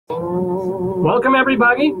Welcome,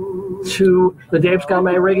 everybody, to the Dave's Gone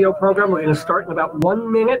By radio program. We're going to start in about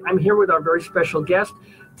 1 minute. I'm here with our very special guest.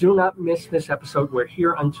 Do not miss this episode. We're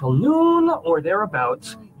here until noon or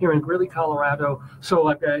thereabouts here in Greeley, Colorado. So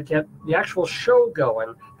I've got to get the actual show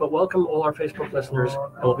going. But welcome all our Facebook listeners,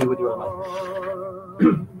 and we'll be with you in a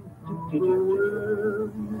moment.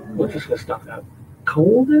 We're just going to stop that.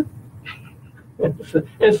 Cold?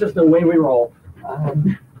 It's just the way we roll.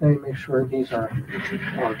 Let me make sure these are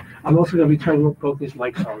on. I'm also going to be turning both these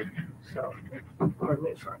mics on. So, pardon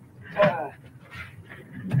me, sorry.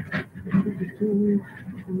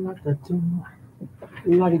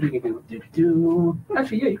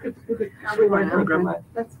 Actually, yeah, you could swing my hand, grab my.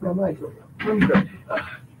 That's my mic. I'm good.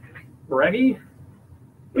 Ready?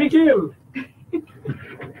 Begin.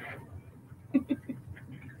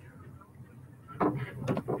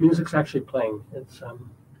 Music's actually playing. It's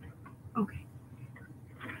Okay.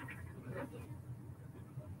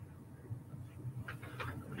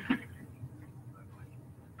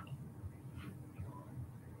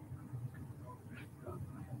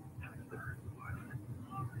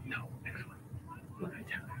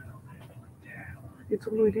 It's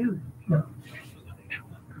all the way down. No.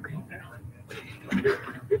 Okay.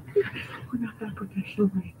 We're not that professional,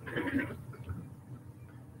 right?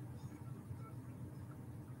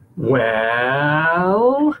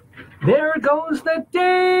 Well, there goes the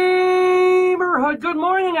neighborhood. Good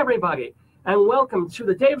morning, everybody, and welcome to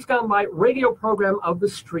the Dave's Gone By radio program of the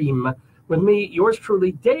stream. With me, yours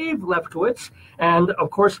truly, Dave Lefkowitz, and of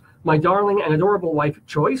course, my darling and adorable wife,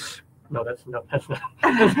 Joyce. No, that's not.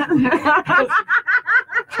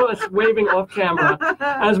 Just waving off camera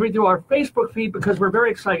as we do our Facebook feed, because we're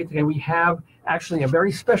very excited today. We have actually a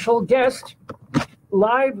very special guest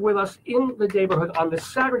live with us in the neighborhood on this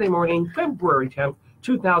Saturday morning, February 10th,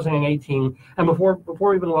 2018. And before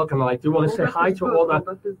we even welcome them, I do want to say hi to all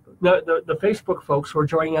the Facebook folks who are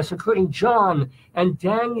joining us, including John and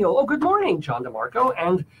Daniel. Oh, good morning, John DeMarco,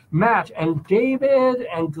 and Matt and David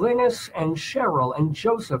and Glynis and Cheryl and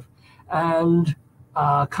Joseph. And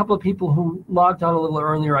a couple of people who logged on a little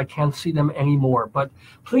earlier. I can't see them anymore. But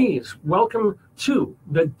please, welcome to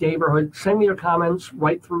the neighborhood. Send me your comments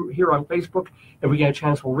right through here on Facebook. If we get a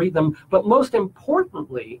chance, we'll read them. But most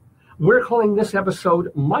importantly, we're calling this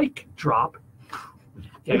episode Mic Drop.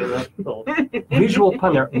 Getting a little visual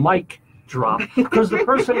pun there, Mic Drop. Because the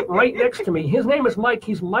person right next to me, his name is Mike.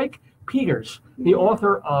 He's Mike Peters, the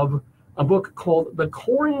author of a book called The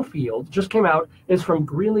Cornfield, just came out. It's from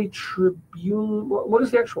Greeley Tribune. What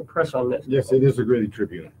is the actual press on this? Yes, it is a Greeley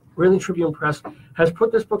Tribune. Greeley Tribune Press has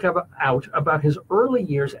put this book out about his early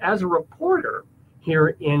years as a reporter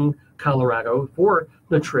here in Colorado for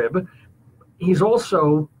the Trib. He's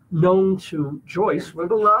also known to Joyce.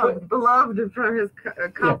 Beloved from his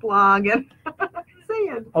cop log and say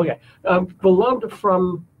it. Okay, beloved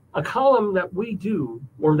from a column that we do,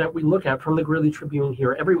 or that we look at from the Greeley Tribune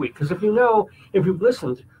here every week. Because if you've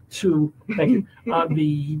listened to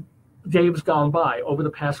the Dave's Gone By over the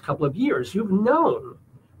past couple of years, you've known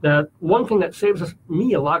that one thing that saves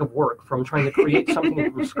me a lot of work from trying to create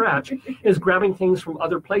something from scratch is grabbing things from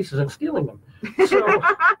other places and stealing them. So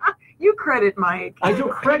you credit Mike. I do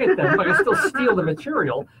credit them, but I still steal the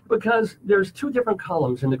material, because there's two different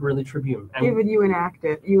columns in the Greeley Tribune. And David, you enact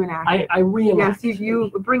it. I reenact. Yes, you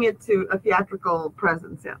bring it to a theatrical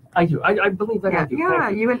presence. Yeah, I do. I believe that I do. Yeah,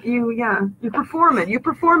 you perform it. You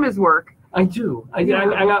perform his work. I do. I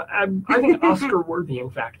think Oscar worthy, in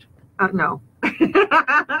fact. No.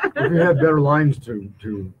 If you had better lines to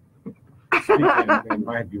speak in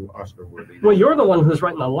might be Oscar worthy. Well, you're the one who's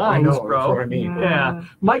writing the lines, I know, bro. that's what I mean. Yeah.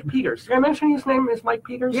 Mike Peters. Did I mention his name is Mike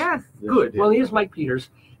Peters? Yes. Good. Well, he is Mike Peters,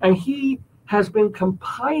 and he has been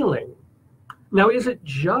compiling. Now, is it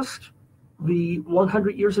just the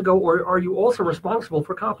 100 years ago, or are you also responsible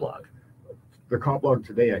for Coplog? The Coplog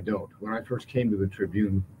today, I don't. When I first came to the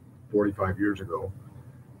Tribune 45 years ago,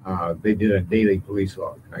 they did a daily police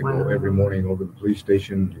log. I go every morning over to the police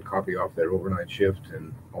station to copy off their overnight shift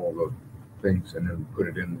and all the things, and then put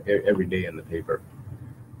it in every day in the paper.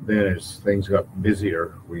 Then as things got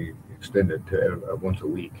busier, we extended to once a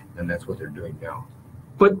week, and that's what they're doing now.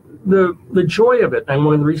 But the joy of it, and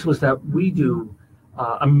one of the reasons that we do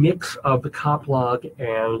a mix of the Coplog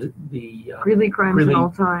and the Greeley Crimes in All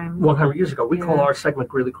Times. 100 years ago. We call our segment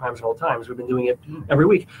Greeley Crimes in All Times. We've been doing it every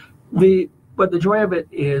week. But the joy of it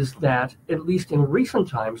is that, at least in recent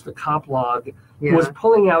times, the Coplog was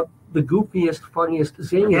pulling out the goofiest, funniest,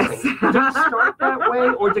 zaniest things. Did it start that way,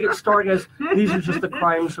 or did it start as, these are just the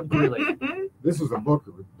crimes of Greeley? This is a book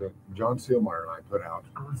that John Seelmeyer and I put out.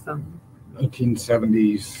 Awesome.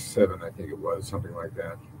 1977, I think it was, something like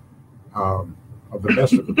that. of the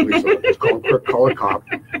best of the police logs. It's called Call a Cop.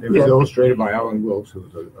 It was illustrated by Alan Wilkes, who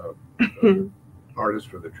was an artist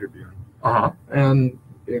for the Tribune. And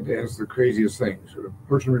it has the craziest things. A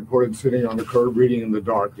person reported sitting on the curb reading in the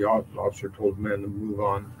dark. The officer told the man to move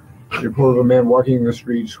on. Report of a man walking in the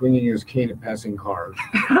street, swinging his cane at passing cars.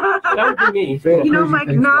 That would be me. You know, Mike,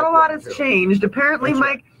 not a lot has changed. Apparently,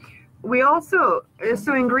 Mike, we also,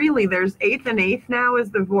 so in Greeley, there's 8th and 8th now is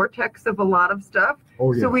the vortex of a lot of stuff.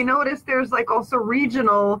 Oh, yeah. So we noticed there's like also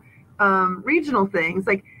regional things.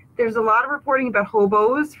 Like there's a lot of reporting about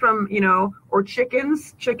hobos from, you know, or chicken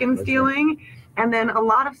stealing. Right. And then a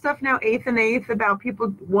lot of stuff now, 8th and 8th, about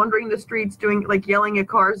people wandering the streets, doing like yelling at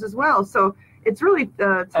cars as well. So it's really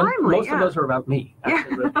timely. And most of those are about me.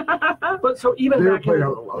 Actually. But so even they back played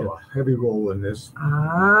a heavy role in this. Back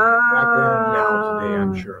then, now today,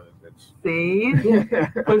 I'm sure that's. See,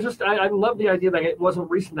 but just I love the idea that it wasn't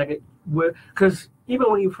recent, that it because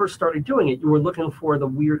even when you first started doing it, you were looking for the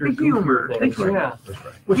weirder, the humor things. That's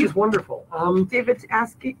right. Which is wonderful. David's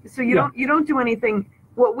asking, so you don't do anything.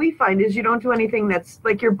 What we find is you don't do anything that's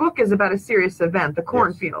like your book is about a serious event, the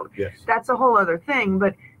Cornfield. Yes. That's a whole other thing,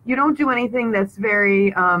 but you don't do anything that's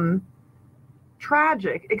very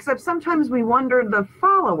tragic, except sometimes we wonder the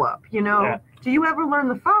follow-up, you know? Yeah. Do you ever learn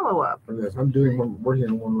the follow-up? Yes, I'm working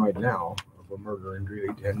on one right now of a murder in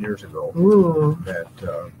Greeley 10 years ago that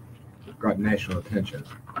got national attention.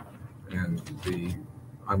 And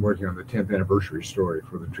I'm working on the 10th anniversary story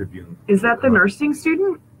for the Tribune. Is that the nursing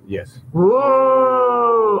student? Yes.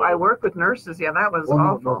 Whoa! I work with nurses. Yeah, that was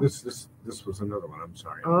awful. No, this was another one. I'm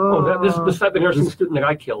sorry. This is beside the nursing student that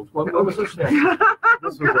I killed. What was this thing?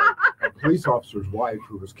 This was a police officer's wife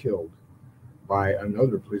who was killed by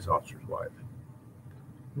another police officer's wife.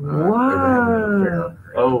 Wow.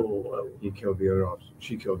 He killed the other officer.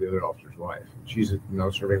 She killed the other officer's wife. She's now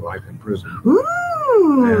serving life in prison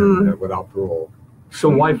and without parole. So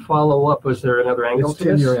why follow up? Was there another angle to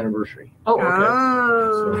this? 10-year anniversary. Oh,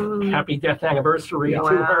 okay. So, happy death anniversary to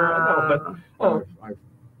her. I've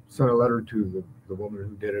sent a letter to the woman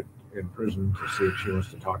who did it in prison to see if she wants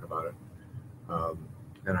to talk about it.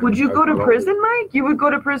 Would you go to prison, Mike? You would go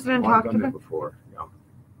to prison and talk to them? I've done it before, yeah.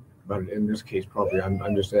 But in this case, probably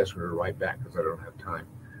I'm just asking her to write back because I don't have time.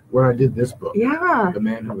 When I did this book, the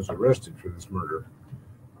man who was arrested for this murder,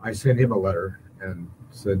 I sent him a letter and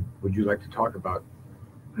said, would you like to talk about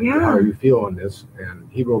how you feel on this? And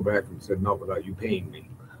he wrote back and said, not without you paying me.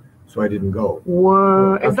 So I didn't go.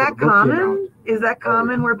 Whoa. Is that common? Is that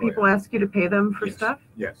common where people ask you to pay them for stuff?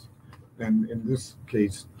 Yes. And in this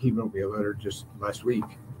case, he wrote me a letter just last week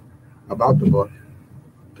about the book,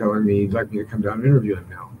 telling me he'd like me to come down and interview him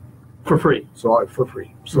now. For free? For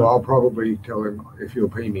free. So I'll probably tell him, if you'll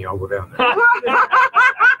pay me, I'll go down there.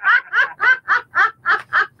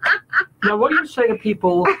 Now, what do you say to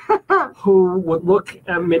people who would look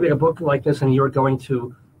at maybe a book like this and you're going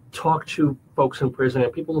to talk to folks in prison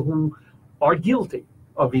and people who are guilty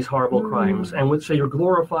of these horrible crimes and would say you're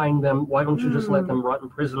glorifying them? Why don't you just let them rot in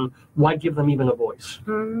prison? Why give them even a voice?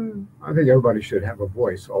 I think everybody should have a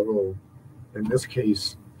voice, although in this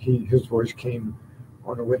case, his voice came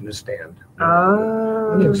on a witness stand.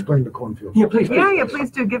 Let me explain the Cornfield. Yeah, please. Please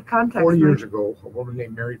do give context. 40 years ago, a woman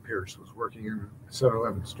named Mary Pierce was working in a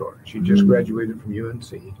 7-Eleven store. She just graduated from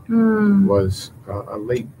UNC, was a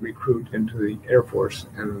late recruit into the Air Force,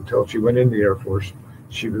 and until she went into the Air Force,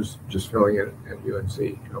 she was just filling in at UNC.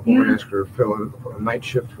 A woman asked her to fill in a night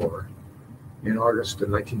shift for her in August of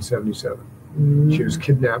 1977. She was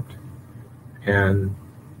kidnapped, and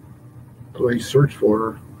police searched for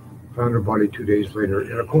her, found her body 2 days later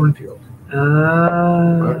in a cornfield.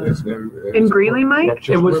 In Greeley, Mike?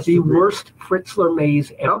 It was the worst Fritzler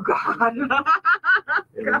maze ever. Oh, God.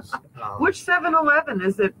 Which 7-Eleven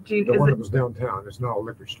is it? The one that was downtown. It's now a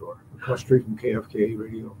liquor store. Across the street from KFK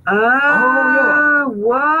Radio.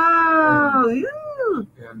 Wow.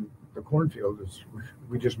 And the cornfield is,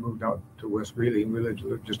 we just moved out to West Greeley, and we live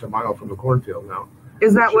just a mile from the cornfield now.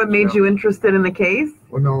 Is that what made you interested in the case?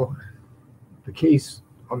 Well, no. The case,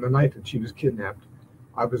 on the night that she was kidnapped,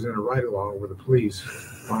 I was in a ride-along with the police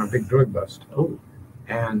on a big drug bust.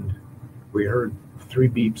 And we heard 3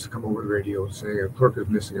 beeps come over the radio saying a clerk is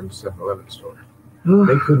missing in the 7-Eleven store.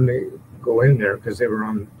 They couldn't go in there because they were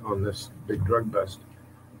on this big drug bust.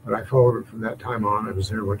 But I followed her from that time on. I was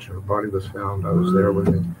there when her body was found. I was there when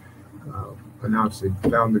they announced they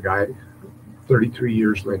found the guy 33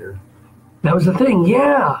 years later. That was the thing,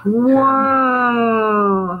 yeah. Wow.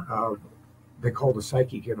 They called a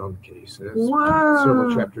psychic in on the case. And there's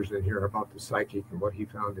several chapters in here about the psychic and what he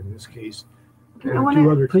found in this case. And two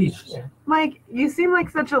other Please. Mike, you seem like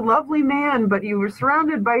such a lovely man, but you were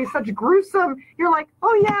surrounded by such gruesome. You're like,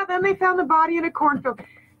 oh yeah, then they found the body in a cornfield.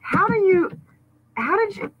 How did you?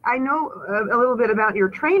 I know a little bit about your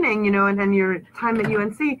training, and your time at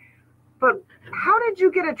UNC, but how did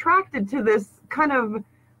you get attracted to this kind of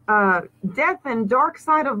death and dark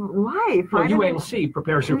side of life? Well, UNC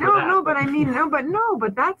prepares you for that.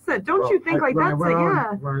 But that's it. Don't you think When I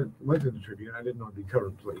When went to the Tribune, I didn't know to be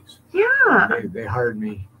covered police. Yeah. They hired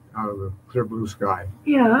me out of the clear blue sky.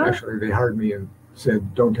 Yeah. Actually, they hired me and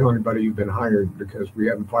said, "Don't tell anybody you've been hired because we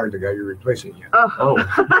haven't fired the guy you're replacing yet." Oh.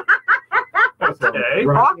 Okay.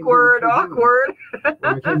 Awkward. When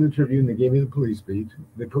I came to the Tribune, they gave me the police beat.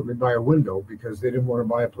 They put me by a window because they didn't want to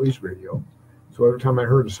buy a police radio. So every time I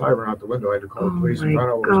heard a siren out the window, I had to call the police and find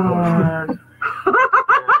out what was going on.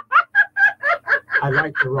 I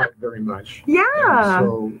like to write very much. Yeah. And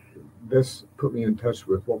so this put me in touch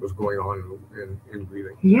with what was going on in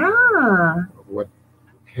Greeley. Yeah. What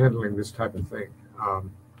handling this type of thing.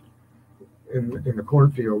 In the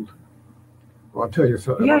cornfield, well, I'll tell you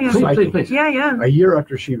something. Yeah, about the psychic. Please. Yeah. A year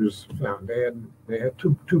after she was found, they had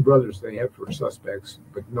two brothers they had for suspects,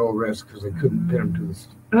 but no arrest because they couldn't pin them to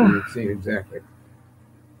the scene exactly.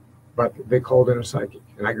 But they called in a psychic,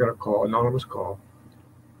 and I got a call, anonymous call.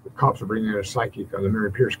 The cops were bringing in a psychic on the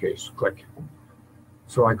Mary Pierce case. Click.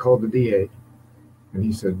 So I called the DA, and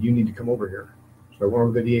he said, "You need to come over here." So I went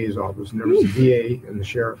over to the DA's office, and there was the DA and the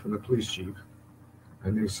sheriff and the police chief,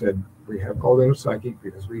 and they said, "We have called in a psychic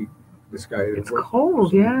because this guy It's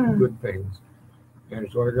cold, yeah. good things, and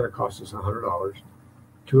it's only going to cost us $100.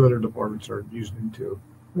 Two other departments are using him too.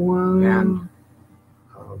 Wow. And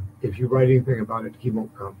if you write anything about it, he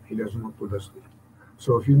won't come. He doesn't work with us.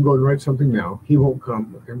 So if you can go and write something now, he won't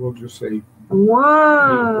come, and we'll just say,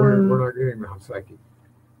 wow. we're not getting the psychic.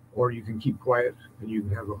 Or you can keep quiet, and you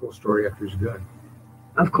can have the whole story after he's done.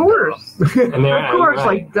 Of course. And Of course,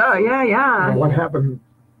 like, duh, yeah. And what happened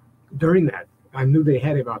during that, I knew they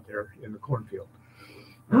had him out there in the cornfield.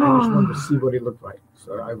 And I just wanted to see what he looked like.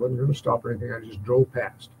 So I wasn't going to stop or anything. I just drove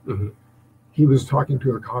past. Mm-hmm. He was talking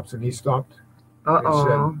to the cops, and he stopped and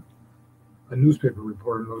Uh-oh. said, "A newspaper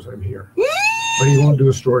reporter knows I'm here, but he won't do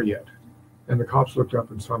a story yet." And the cops looked up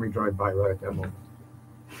and saw me drive by right at that moment.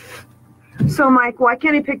 So, Mike, why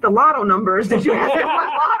can't he pick the lotto numbers? Did you ask him what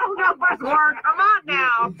lotto numbers were? Come on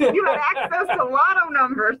now. You had access to lotto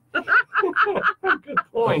numbers. Good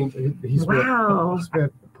point. He Wow.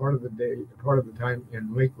 spent part of the time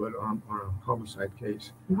in Lakewood on a homicide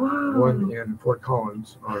case, Whoa. one in Fort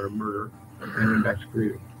Collins on a murder, and then back to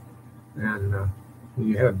Greeley. And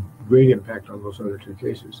he had great impact on those other two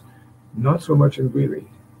cases. Not so much in Greeley,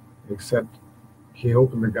 except he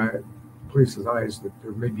opened the police's eyes that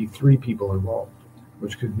there may be three people involved,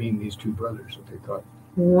 which could mean these two brothers that they thought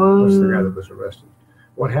was the guy that was arrested.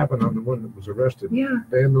 What happened on the one that was arrested? Yeah.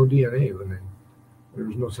 They had no DNA when there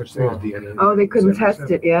was no such thing as DNA. Oh, they couldn't 77.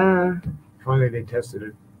 test it, yeah. Finally, they tested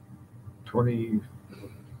it 30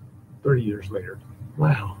 years later.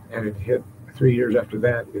 Wow. And it hit 3 years after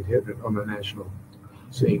that, it hit it on the national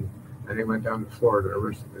scene. And they went down to Florida and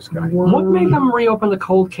arrested this guy. Whoa. What made them reopen the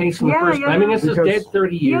cold case in the first place? I mean, this is Because- dead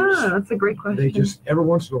 30 years. Yeah, that's a great question. They just, every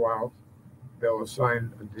once in a while, they'll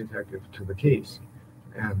assign a detective to the case.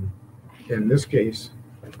 And in this case,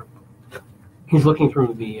 He's looking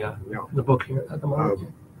through the yeah, book here at the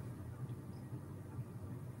moment.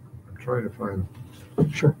 I'm trying to find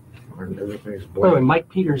Sure. everything's By the way, blank. Mike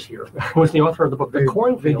Peters here was the author of the book, The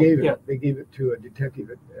Cornfield. They gave it to a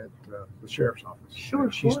detective at the sheriff's office. Sure,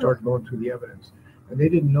 And she sure. started going through the evidence. And they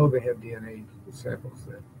didn't know they had DNA samples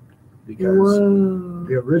then. Because Whoa.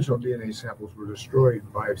 the original DNA samples were destroyed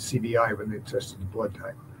by CBI when they tested the blood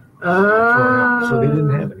type. Oh. So they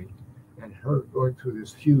didn't have any. And her going through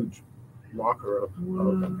this huge locker of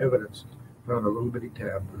evidence found a little bitty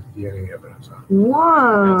tab with DNA evidence on it.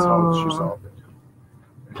 Whoa. That's how she solved it.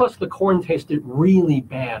 Plus, the corn tasted really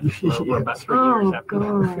bad for about 3 years after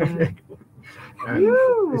that. And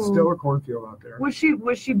it's still a cornfield out there. Was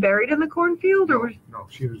she buried in the cornfield, or was No,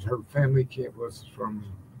 her family was from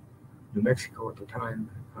New Mexico at the time.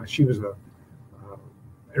 She was a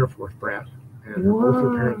Air Force brat, and both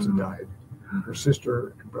her parents had died. Her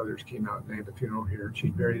sister and brothers came out and they had the funeral here, and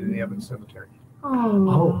she's buried in the Evans Cemetery. Oh,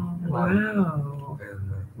 wow. wow.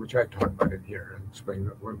 And which I talk about in here and explain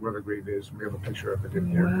where the grave is. We have a picture of it in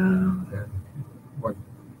here, Wow. and what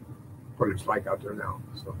it's like out there now.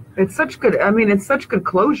 So It's such good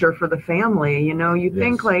closure for the family. You know, you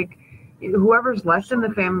think Yes. like whoever's left in the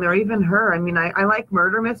family, or even her. I mean, I like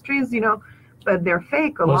murder mysteries, but they're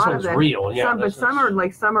fake. A Most lot of of it's them. real, yeah.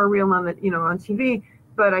 Some are real on the, on TV.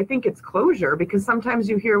 but I think it's closure, because sometimes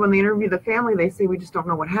you hear when they interview the family, they say, we just don't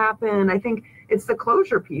know what happened. I think it's the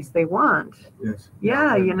closure piece they want. Yes.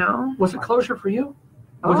 Yeah, you know. Was it closure for you?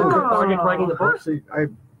 Was it cathartic writing the book? See,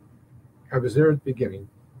 I was there at the beginning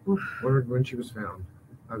when she was found.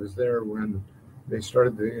 I was there when they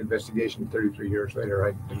started the investigation 33 years later.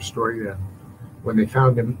 I did a story then. When they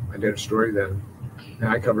found him, I did a story then, and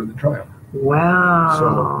I covered the trial. Wow.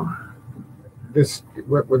 So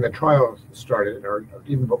when the trial started, or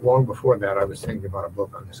even long before that, I was thinking about a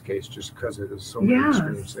book on this case just because it is so many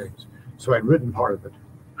extreme things. So I'd written part of it.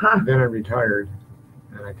 Then I retired,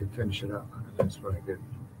 and I could finish it up. And that's what I did.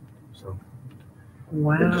 So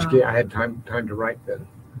I had time to write then,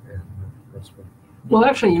 and that's what. Well,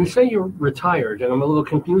 actually, you say you're retired, and I'm a little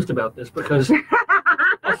confused about this because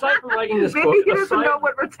aside from writing this book, maybe he doesn't know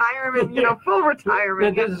what retirement, full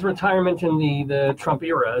retirement. This is retirement in the Trump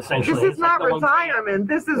era, essentially. This is not retirement.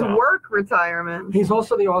 This is work retirement. He's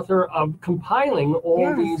also the author of compiling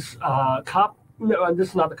all these No, this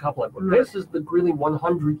is not the Coppola book. This is the Greeley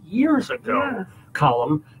 100 years ago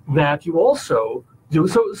column that you also do.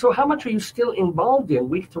 So how much are you still involved in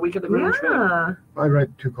week to week at the Greeley Tribune? I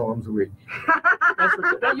write 2 columns a week.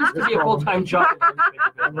 That used to be a full-time job.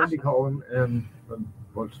 A Monday column and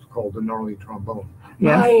what's called the Gnarly Trombone.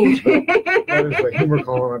 Right. That is the humor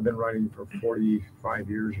column I've been writing for 45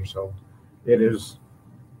 years or so. It is,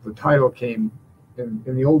 the title came in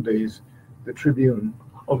the old days, the Tribune.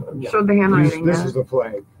 So the handwriting. This is the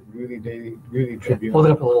flag, Greeley Tribune. Hold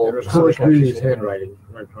up a little. There was Horace Greeley's handwriting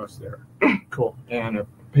right across there. Cool. And a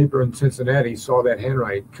paper in Cincinnati saw that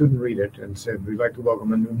handwriting, couldn't read it, and said, "We'd like to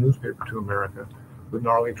welcome a new newspaper to America, the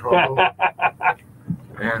Gnarly Trombone."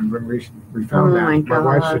 And when we found that, my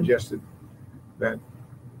wife suggested that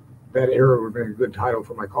era would be a good title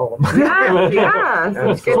for my column.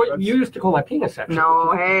 Yes. So what you used to call my penis section.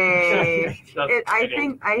 No, hey.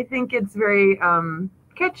 I think it's very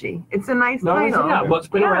catchy. It's a nice title. Yeah, well, it's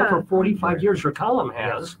been around for 45 years. Your column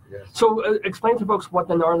has. Yes. So explain to folks what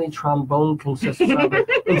the Gnarly Trombone consists of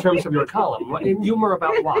in terms of your column. Humor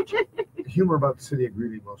about what? Humor about the city of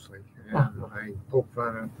Greeley mostly. And I poke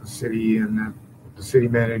fun at the city and the city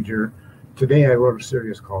manager. Today I wrote a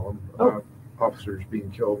serious column about officers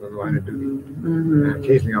being killed in the line of duty. And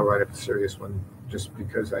occasionally I'll write a serious one just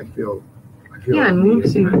because I feel it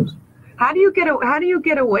moves you. How do you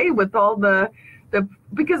get away with all the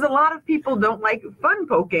because a lot of people don't like fun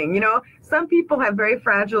poking, some people have very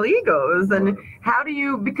fragile egos, and how do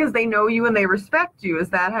you, because they know you and they respect you, is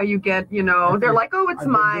that how you get, they're like, oh, it's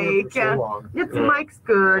Mike, it's Mike's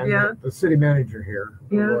good, and the city manager here,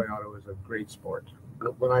 Roy Otto, is a great sport.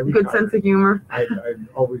 When I retired, good sense of humor. I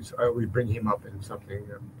always bring him up in something.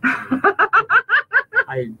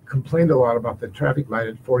 I complained a lot about the traffic light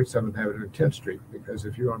at 47th Avenue and 10th Street, because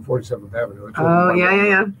if you're on 47th Avenue,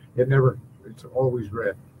 it's always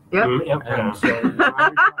red. Yep. And so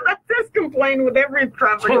this complaint with every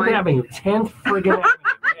traffic light. 10th Avenue, 10th friggin' Avenue.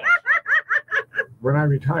 Yes. When I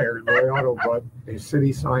retired, Roy Otto brought a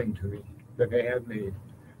city sign to me that they had made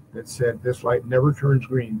that said, "This light never turns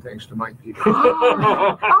green, thanks to Mike Peters."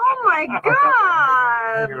 Oh my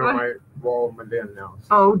God! Hanging on my wall of my den now. So.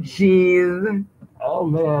 Oh jeez. Oh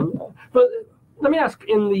man! But let me ask: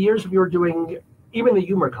 in the years of your doing, even the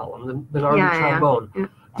humor column, the Gnarly Trombone,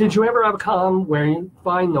 did you ever have a column where you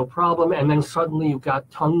find no problem, and then suddenly you got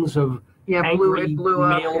tons of angry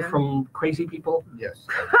mail from crazy people? Yes.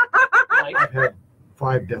 I've had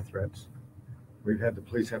 5 death threats. We've had the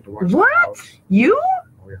police have to watch the house. You?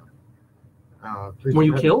 Oh yeah. Were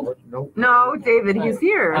you killed? No, David, he's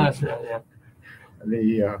here.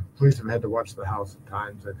 The police have had to watch the house at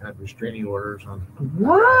times. I've had restraining orders on.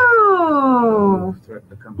 Whoa!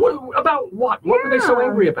 Threatened to come. About what? What were they so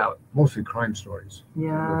angry about? Mostly crime stories.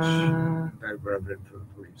 Yeah. Which I've written for the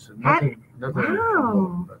police. And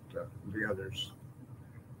nothing but the others.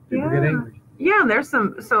 People get angry. Yeah, there's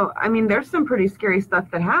some pretty scary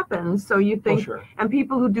stuff that happens. So you think, and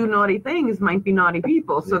people who do naughty things might be naughty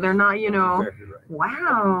people. So they're not, Exactly right.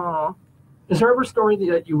 Wow. Is there ever a story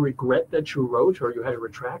that you regret that you wrote or you had to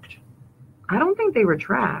retract? I don't think they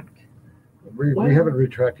retract. We haven't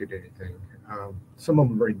retracted anything. Some of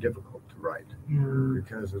them are very difficult to write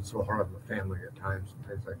because it's so hard on the family at times and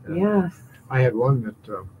things like that. Yes. I had one that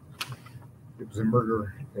it was a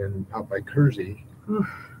murder out by Kersey.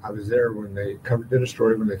 I was there when they did a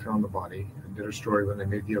story when they found the body, and did a story when they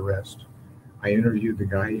made the arrest. I interviewed the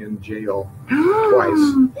guy in jail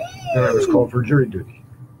twice, and I was called for jury duty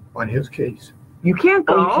on his case. You can't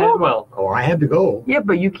go. I had to go. Yeah,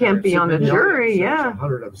 but you can't be on the jury. Yeah.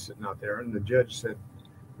 100 of us sitting out there, and the judge said,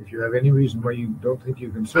 "If you have any reason why you don't think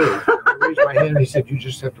you can serve," I raised my hand and he said, "You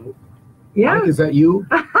just have to Yeah. Mike, is that you?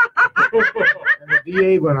 And the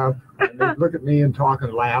DA went up, and they'd look at me and talk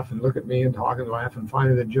and laugh, and look at me and talk and laugh, and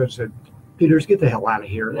finally the judge said, Peters, get the hell out of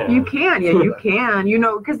here. Yeah. You can, yeah, you can. You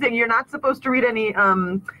know, because then you're not supposed to read any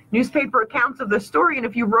newspaper accounts of the story, and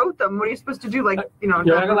if you wrote them, what are you supposed to do? Like, you know,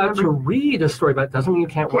 you're not allowed to read a story, but it doesn't mean you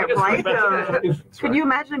can't write a story. Could you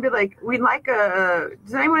imagine and be like, we'd like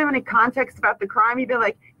does anyone have any context about the crime? You'd be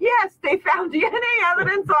like, yes, they found DNA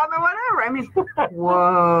evidence on the whatever. I mean,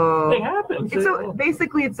 whoa. It happens. So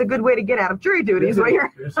basically, it's a good way to get out of jury duty. Is what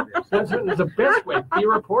you're. That's the best way. Be a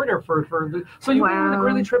reporter for so you were on the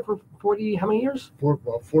Greeley trip for 40, how many years?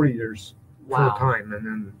 40 years Wow. full time, and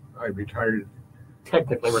then I retired.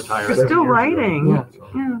 Technically retired. You're still writing.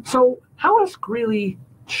 Yeah. So how has Greeley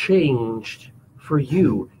changed for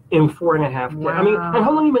you in 4.5 years? I mean, and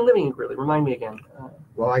how long have you been living in Greeley? Remind me again.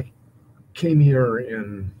 Well, I came here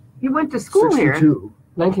in You went to school 62. here.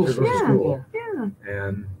 1962. To school. Yeah.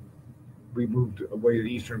 And we moved away to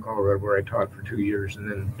eastern Colorado where I taught for 2 years and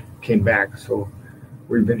then came back. So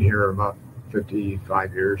we've been here about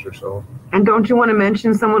 55 years or so. And don't you want to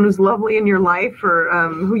mention someone who's lovely in your life or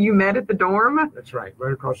who you met at the dorm? That's right.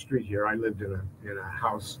 Right across the street here, I lived in a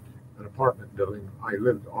house, an apartment building. I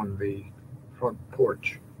lived on the front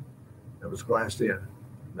porch that was glassed in.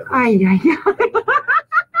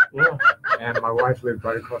 Yeah. And my wife lived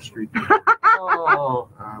right across the street. Oh.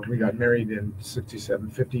 We got married in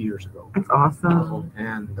 50 years ago. That's awesome.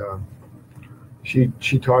 And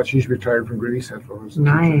she taught, she's retired from Greeley Central. As a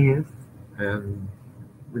teacher. Nice. And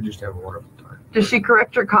we just have a wonderful time. Does she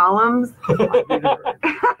correct your columns? I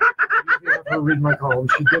have her read my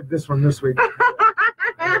columns. She did this one this week.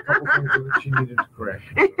 And a couple things that she needed to correct.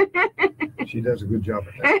 So she does a good job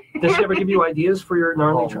at that. Does she ever give you ideas for your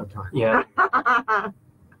gnarly All the time. Yeah.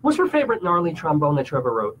 What's your favorite gnarly trombone that you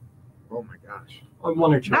ever wrote? Oh my gosh.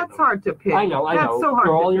 One or two. That's hard to pick. I know. That's so hard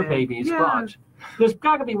They're to all your pick. babies, Yeah. but there's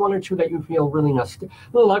got to be one or two that you feel really nostalgic.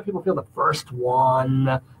 A lot of people feel the first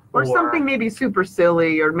one. Or something maybe super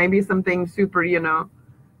silly, or maybe something super, you know.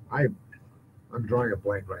 I'm drawing a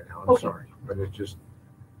blank right now. I'm Okay. sorry. But it's just.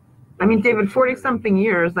 I mean, David, 40-something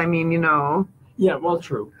years, I mean, you know. Yeah, well,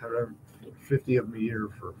 true. 50 of them a year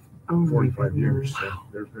for Oh 45 years. So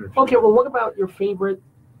there's been a few. Okay, well, what about your favorite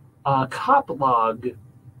cop log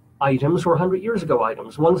items or 100 years ago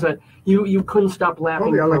items? Ones that you couldn't stop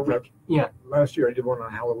laughing Probably I for a like that. week. Yeah. Last year I did one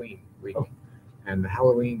on Halloween week. Oh. And the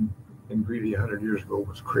Halloween in Greeley 100 years ago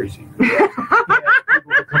was crazy. We had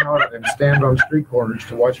people to come out and stand on street corners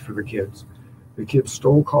to watch for the kids. The kids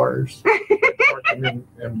stole cars, parked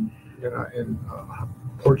them in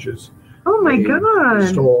porches. Oh my They God.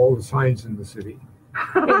 stole all the signs in the city.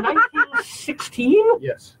 In 1916?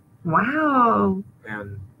 Yes. Wow.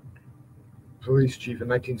 And police chief in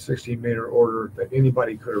 1916 made an order that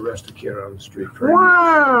anybody could arrest a kid on the street for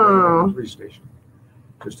Wow. the police station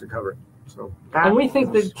just to cover it. So And we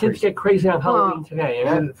think that That's kids crazy. get crazy on Halloween today.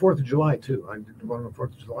 and 4th of July too. I did one on the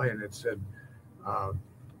 4th of July and it said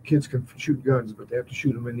kids can shoot guns, but they have to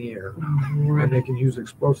shoot them in the air. And they can use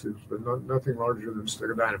explosives, but nothing larger than a stick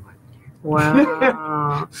of dynamite.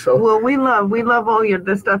 Wow. So Well, we love all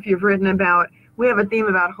the stuff you've written about. We have a theme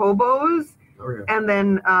about hobos, oh, yeah. and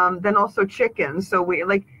then also chickens. So we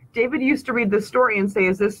like David used to read the story and say,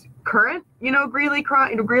 "Is this current? You know, Greeley,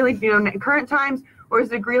 current times, or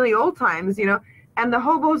is it Greeley old times? You know." And the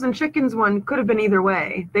hobos and chickens one could have been either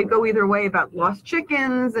way. They go either way about lost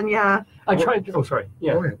chickens and I tried to, sorry.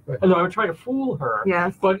 Yeah. Oh, yeah. Go ahead. And I would try to fool her.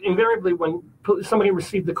 yes. But invariably, when somebody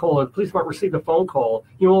received the call, or the police department received the phone call,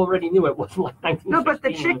 you already knew it wasn't like 1916. No, but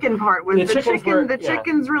the chicken part was the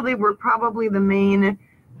chickens really were probably the main.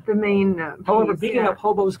 However, piece, beating yeah. up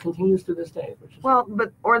hobos continues to this day. Which is Well,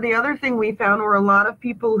 or the other thing we found were a lot of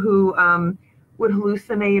people who would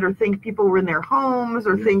hallucinate or think people were in their homes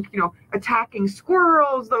or think, attacking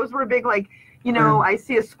squirrels. Those were big, like, I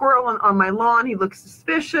see a squirrel on my lawn. He looks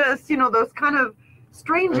suspicious. Those kind of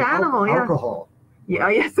strange animal. Yeah. Alcohol. Yeah.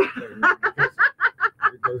 Yes.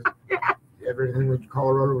 because everything in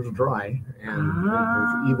Colorado was dry, and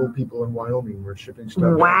those evil people in Wyoming were shipping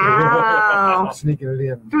stuff. Wow. Sneaking it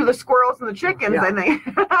in. Through the squirrels and the chickens, Yeah. I think.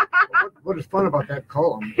 What is fun about that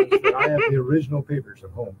column is that I have the original papers at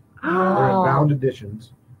home. They're in bound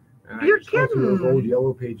editions. And You're I just go through kidding. those old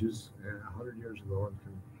yellow pages 100 years ago.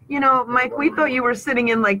 And Mike, we thought you were sitting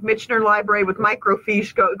in like Michener Library with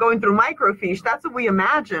microfiche, going through microfiche. That's what we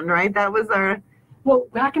imagined, right? That was our. Well,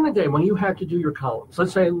 back in the day when you had to do your columns,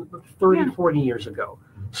 let's say 30, 40 years ago,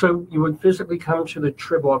 so you would physically come to the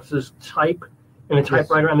Trib offices, type in a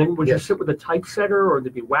typewriter, and then would you sit with a typesetter, or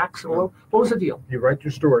there'd be wax envelope? What was the deal? You write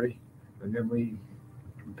your story, and then we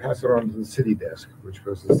pass it on to the city desk, which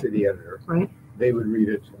goes to the city editor. Right. they would read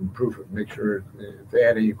it and proof it, make sure if they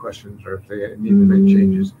had any questions or if they needed to make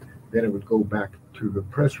changes, then it would go back to the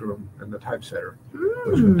press room and the typesetter,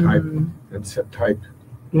 which would type and set type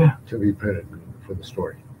to be printed for the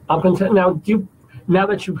story. Up until now, now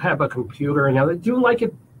that you have a computer, do you like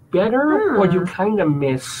it better, or do you kind of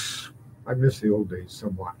miss? I miss the old days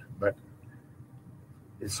somewhat, but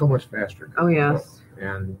it's so much faster now. Oh, yes.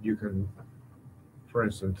 And you can, for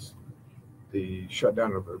instance, the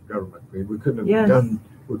shutdown of the government. We couldn't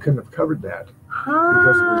have covered that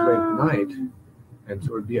because it was late at night, and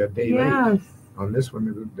so it would be a day late. On this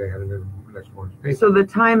one, they had it in the next morning's paper. So the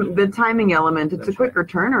timing element, it's a quicker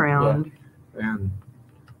turnaround. Yeah. And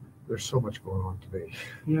there's so much going on today.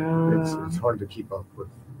 Yeah. It's hard to keep up with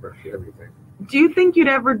everything. Do you think you'd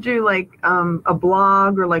ever do like a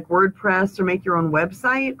blog or like WordPress or make your own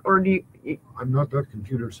website, or do you? I'm not that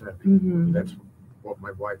computer savvy. That's what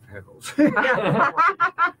my wife handles.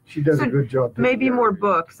 She does a good job. Maybe more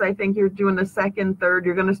books. I think you're doing the second, third.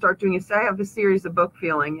 You're going to start doing I have a series of book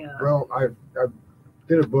feeling. Yeah. Well, I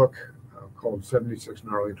did a book called 76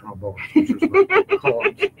 Gnarly Trombone, which is my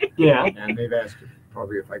college. Yeah. And they've asked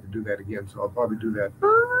probably if I could do that again, so I'll probably do that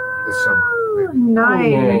this summer.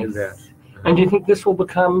 Nice. Do that. And do you think this will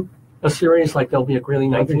become a series, like there'll be a Greeley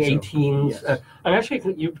I think so. 1918s? Yes. And actually,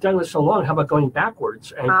 you've done this so long. How about going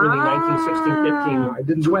backwards and Greeley 1916, 15, I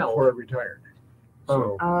didn't 12? do it before I retired.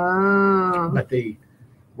 So, but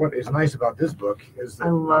what is nice about this book is that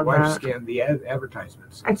my wife scanned the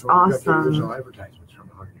advertisements. It's so we've got the awesome. original advertisements from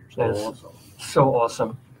 100 years ago also. So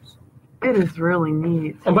awesome. It is really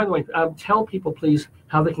neat. And by the way, tell people, please,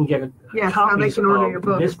 how they can get how they copies can order of your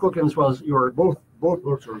books. this book as well as your... Both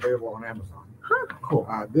books are available on Amazon. Cool.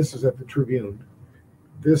 This is at the Tribune.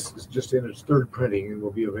 This is just in its third printing and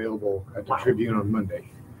will be available at the Tribune on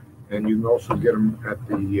Monday. And you can also get them at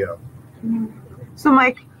the... So,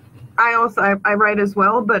 Mike, I write as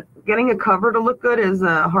well, but getting a cover to look good is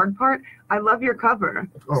a hard part. I love your cover.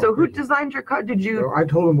 So who designed your cover? Did you? No, I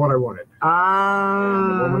told him what I wanted.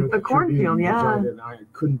 The Cornfield, And I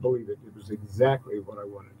couldn't believe it. It was exactly what I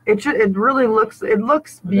wanted. It really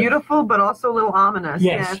looks beautiful, but also a little ominous.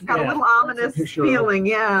 Yes, Yeah, it's got a little ominous feeling.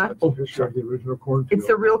 That's a picture of the original Cornfield. It's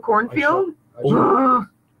a real cornfield? I saw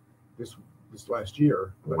this last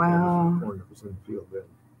year. Wow. Corn that was in the field then.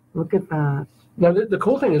 Look at that. Now, the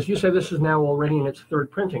cool thing is you say this is now already in its third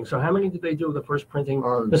printing. So how many did they do of the first printing,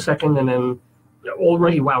 the second, and then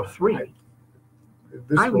already, 3?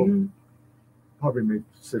 This will probably make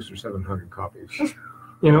 600 or 700 copies.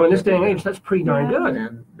 In this day and age, that's pretty darn good.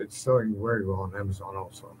 And it's selling very well on Amazon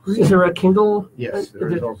also. Is there a Kindle? Yes, there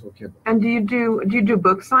is also a Kindle. And do you do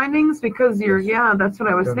book signings? Because that's what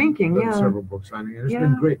I was thinking. Done several book signings. And it's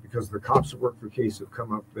been great because the cops that work for Case have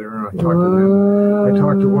come up there and I talked to them. I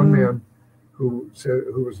talked to one man who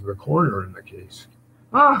was the coroner in the case.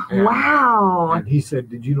 Oh, wow. And he said,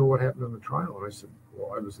 "Did you know what happened in the trial?" And I said,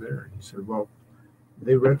 "Well, I was there." And he said, "Well,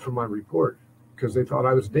 they read from my report because they thought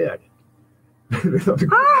I was dead." They thought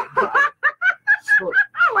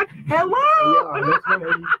like, hello,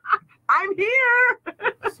 I'm here.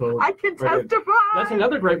 So I can testify. That's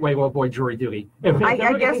another great way to avoid jury duty.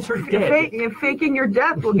 I guess faking your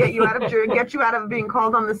death will get you out of being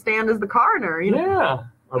called on the stand as the coroner. Yeah.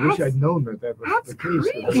 I wish I'd known that was the case.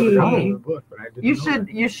 Creepy. In the book, but I didn't know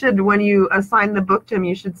you should when you assign the book to him,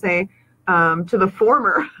 you should say to the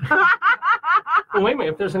former. Well, wait a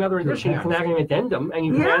minute. If there's another edition, you can add an addendum, and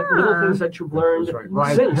you can add little things that you've learned since.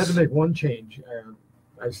 I had to make one change.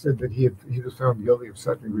 I said that he was found guilty of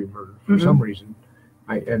second-degree murder for some reason.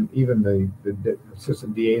 And even the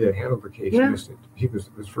assistant DA that handled the case missed it. He was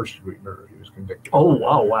his first-degree murder. He was convicted. Oh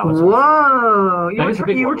wow! Whoa!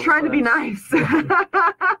 You were trying to be nice.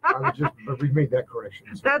 But we made that correction.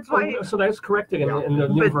 That's why. So that's corrected in the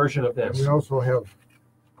new version of this. And we also have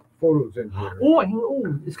photos in here.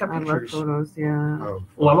 It's got I pictures. love photos, yeah.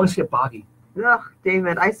 Well, I want to see a boggy. Ugh,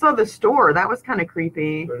 David, I saw the store. That was kind of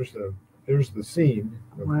creepy. There's the scene.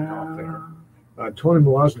 Wow. There. Tony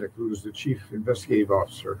Milosnik, who was the chief investigative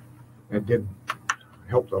officer, and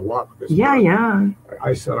helped a lot with this. Yeah.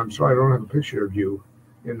 I said, "I'm sorry, I don't have a picture of you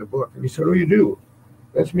in the book." And he said, "Oh, you do.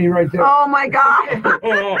 That's me right there." Oh my God.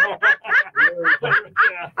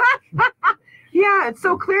 Yeah, it's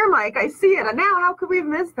so clear, Mike. I see it. And now, how could we have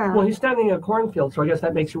missed that? Well, he's standing in a cornfield, so I guess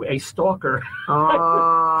that makes you a stalker.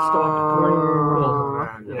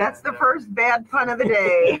 That's the first bad pun of the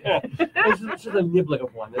day. This is a nibbling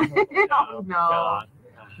of one. Oh, no. God.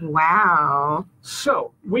 Wow.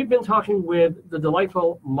 So, we've been talking with the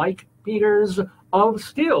delightful Mike Peters of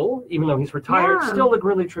still, even though he's retired, still the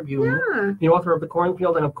Greeley Tribune, the author of The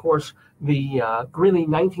Cornfield, and of course, the Greeley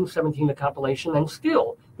 1917 compilation, and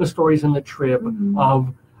still the stories in the Trib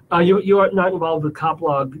of. You are not involved with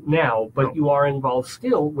Coplog now, but you are involved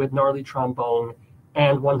still with Gnarly Trombone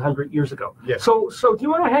and 100 Years Ago. Yes. So do you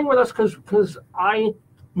want to hang with us? Because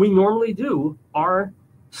we normally do our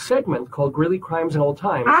segment called Greeley Crimes and Old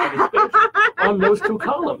Times on those two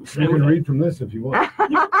columns. You can read from this if you want.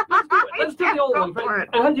 Let's do the old one.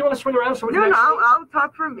 And do you want to swing around so we can I'll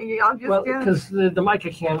talk from me. I'll just because the mic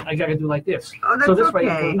I got to do like this. Oh, that's so this okay.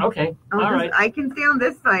 Way, okay. All right. I can stay on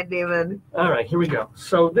this side, David. All right, here we go.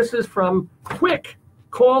 So this is from Quick.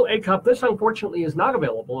 Call a cop. This, unfortunately, is not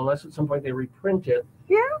available unless at some point they reprint it.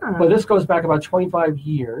 Yeah. But this goes back about 25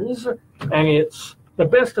 years, and it's the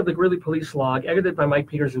best of the Greeley Police Log, edited by Mike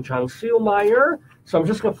Peters and John Seelmeyer. So I'm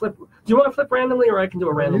just going to flip. Do you want to flip randomly, or I can do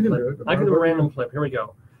a random flip? I can do a random flip. Here we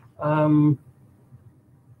go.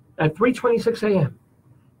 At 3:26 a.m.,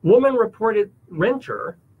 woman reported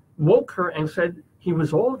renter woke her and said he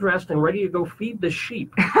was all dressed and ready to go feed the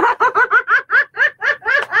sheep.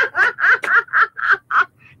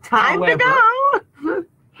 Time to go.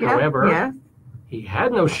 However, he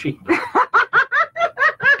had no sheep.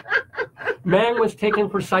 Man was taken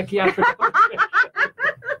for psychiatric.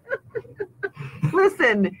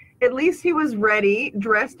 Listen, at least he was ready,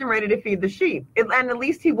 dressed and ready to feed the sheep. And at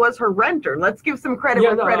least he was her renter. Let's give some credit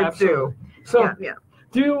where credit's due. So,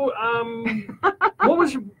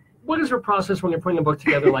 what is your process when you're putting a book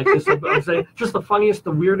together like this? I'd say just the funniest,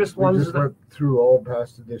 the weirdest ones. We just went through all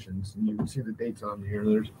past editions, and you can see the dates on here.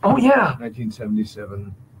 There's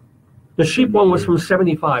 1977. The sheep one was from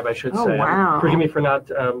 75, I should say. Oh, wow. Forgive me for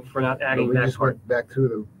not adding we that just part. went back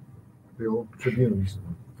through the old Tribunes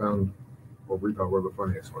and found what we thought were the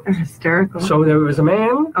funniest ones. Hysterical. So there was a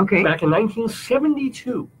man back in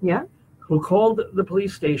 1972 who called the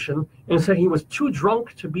police station and said he was too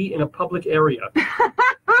drunk to be in a public area.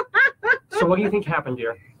 So what do you think happened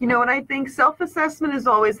here? You know what I think? Self-assessment is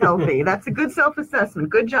always healthy. That's a good self-assessment.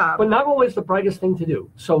 Good job. But not always the brightest thing to do.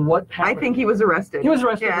 So what happened? I think he was arrested. He was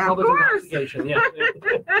arrested for public investigation. Yeah.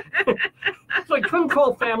 So I couldn't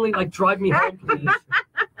call family, like, drive me home, please.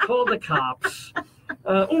 Call the cops.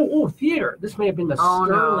 Theater. This may have been the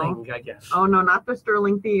Sterling, I guess. Oh, no, not the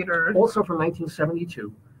Sterling Theater. Also from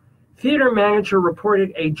 1972. Theater manager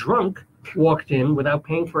reported a drunk walked in without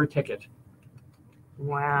paying for a ticket.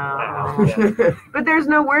 Wow. But there's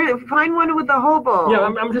nowhere. Find one with the hobo. Yeah,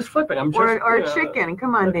 I'm just flipping. Or a chicken.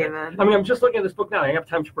 Come on, David. I mean, I'm just looking at this book now. I have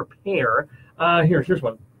time to prepare. Here's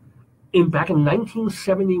one. Back in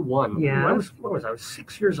 1971. Yeah. I was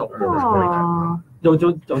 6 years old. Don't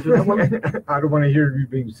do that one. I don't want to hear you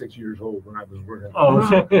being 6 years old when I was working. Oh,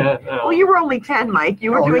 yeah. Well, you were only 10, Mike.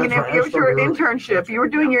 You were doing it was your internship. You were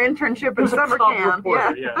doing your internship in summer camp.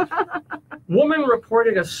 Yes. Woman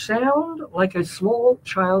reported a sound like a small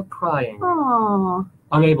child crying. Oh.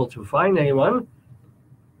 Unable to find anyone,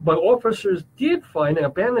 but officers did find an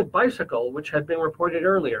abandoned bicycle which had been reported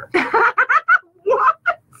earlier. What?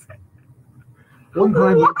 One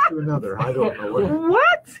time to another. I don't know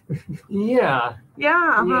what. Yeah.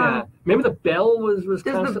 Yeah. Yeah. Maybe the bell was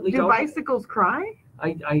constantly going. Do bicycles cry?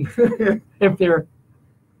 If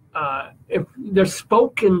they're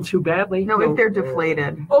spoken too badly. No, if they're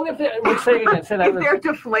deflated. Oh, if they're, let's say again. Say that. If they're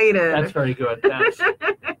deflated. That's very good.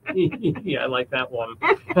 Yeah, I like that one.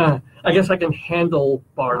 I guess I can handle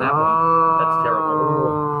bar that one.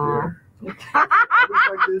 That's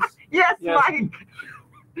terrible. Yes, Mike.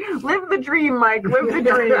 Live the dream, Mike. Live the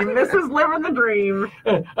dream. This is living the dream.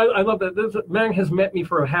 I love that. This man has met me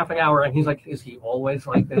for half an hour, and he's like, "Is he always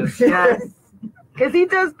like this?" Yes, because he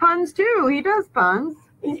does puns too. He does puns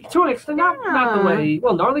to an extent, not the way.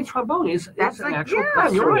 Well, Gnarly Trombone is an actual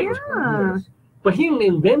pun. You're right. Yeah. But he didn't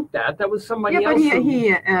invent that. That was somebody else. Yeah, but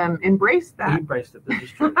he embraced that. He embraced it. This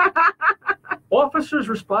is true. Officers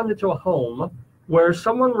responded to a home where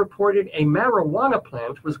someone reported a marijuana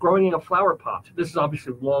plant was growing in a flower pot. This is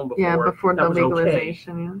obviously long before the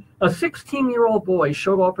legalization. Okay. A 16-year-old boy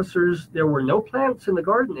showed officers there were no plants in the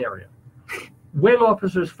garden area. When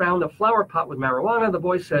officers found a flower pot with marijuana, the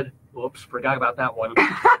boy said, "Oops, forgot about that one."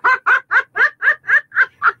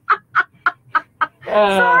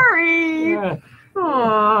 Sorry. Yeah.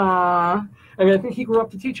 Aww. I mean, I think he grew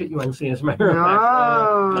up to teach at UNC, as a matter of fact.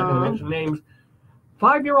 I'm not going to mention names.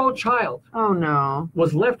 5-year-old child. Oh, no.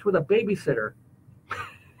 Was left with a babysitter.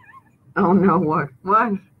 Oh, no.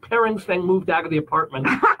 What? Parents then moved out of the apartment.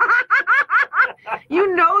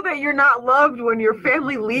 You know that you're not loved when your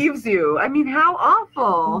family leaves you. I mean, how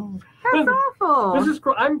awful. That's awful. This is.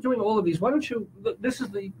 I'm doing all of these. Why don't you? This is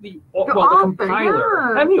the author,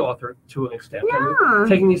 compiler and the author to an extent. Yeah. I mean,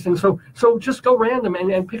 taking these things. So just go random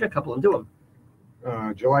and pick a couple and do them.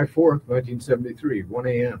 July 4th, 1973, 1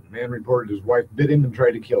 a.m. Man reported his wife bit him and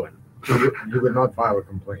tried to kill him. He would not file a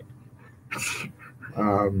complaint.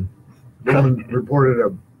 Woman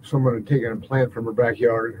reported someone had taken a plant from her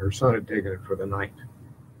backyard. Her son had taken it for the night.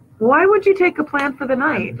 Why would you take a plant for the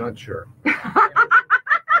night? I'm not sure. It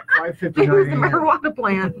was 5:59 the a.m. marijuana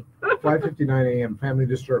plant. 5:59 a.m. Family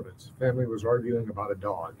disturbance. Family was arguing about a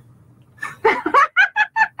dog.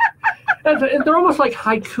 They're almost like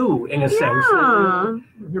haiku in a sense. Yeah.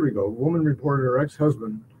 Here we go. Woman reported her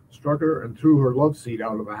ex-husband struck her and threw her love seat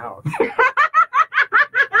out of the house.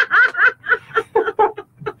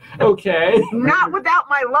 Okay. Not without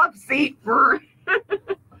my love seat for.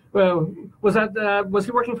 Well, was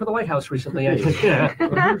he working for the White House recently? Yeah.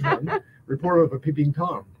 Well, here's one. Report of a peeping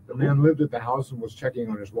Tom. The man lived at the house and was checking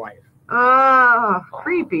on his wife. Oh,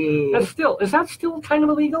 creepy. Is that still kind of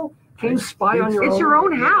illegal? Can you spy on your own? It's your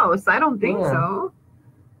own house. I don't think Yeah. so.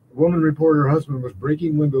 A woman reported her husband was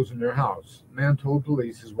breaking windows in their house. Man told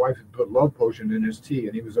police his wife had put love potion in his tea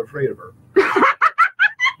and he was afraid of her.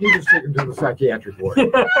 He was taken to the psychiatric ward.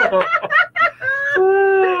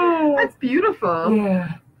 That's beautiful.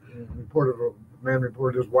 Yeah. A man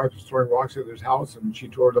reported his wife was throwing rocks at his house and she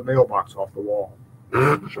tore the mailbox off the wall.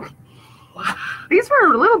 These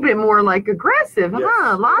were a little bit more like aggressive, Yes.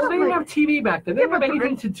 huh? A lot Well, of they didn't like, have TV back then. They didn't have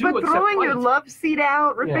anything to do but except throwing your fight. love seat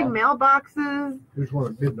out, ripping mailboxes. Here's one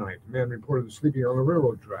at midnight. A man reported sleeping on the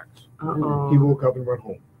railroad tracks. Uh-oh. He woke up and went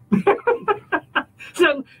home.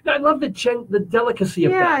 So, I love the delicacy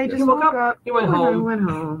of that. Yeah, he just woke up. He went home. Went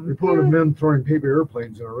home. Report of men throwing paper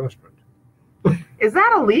airplanes in a restaurant. Is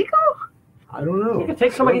that illegal? I don't know. You could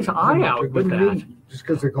take somebody's eye out It with doesn't that. mean- Just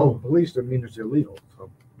because they call the police doesn't mean it's illegal. So.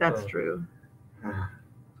 That's true.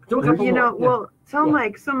 Do a couple You know, more. Yeah. well, tell Yeah.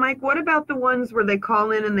 Mike. So, Mike, what about the ones where they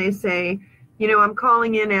call in and they say, you know, I'm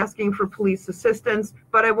calling in asking for police assistance,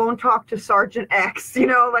 but I won't talk to Sergeant X. You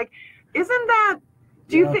know, like, isn't that?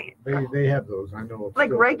 Do you think they have those? I know.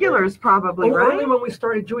 like regulars probably, Early right? when we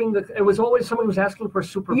started doing it was always someone who was asking for a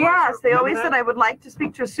supervisor. Yes, they Remember always that? said I would like to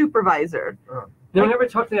speak to a supervisor. They never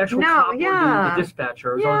talked to the actual No, cop or yeah. the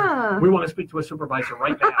dispatcher. It was always, Yeah. we want to speak to a supervisor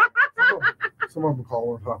right now. Some of them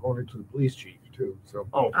call and talk only to the police chief too. So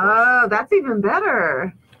Oh, of course. Oh, that's even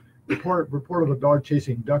better. report of a dog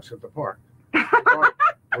chasing ducks at the park.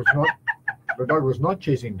 The dog was not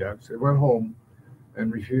chasing ducks. It went home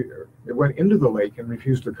and it went into the lake and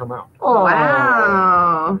refused to come out. Oh.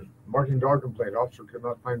 Wow. Barking dog complaint. Officer could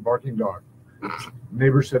not find barking dog.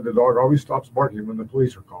 Neighbor said the dog always stops barking when the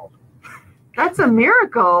police are called. That's a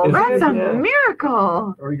miracle. Isn't That's it? a Yeah.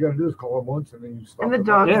 miracle. All you got to do is call them once and then you stop. And the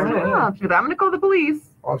dog Yeah, stopped. yeah. I'm going to call the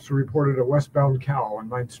police. Officer reported a westbound cow on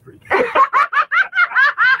 9th Street.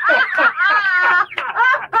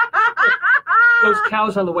 Those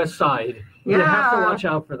cows on the west side. You have to Yeah. watch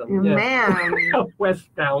out for them. Yeah. Man.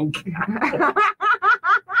 Westbound cow.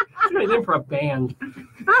 It's a great name for a band.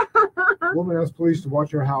 Woman asked police to watch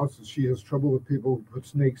her house as she has trouble with people who put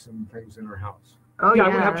snakes and things in her house. Oh Yeah, I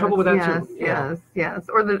would have trouble with that yes, too. Yeah. Yes.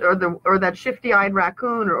 Or that shifty-eyed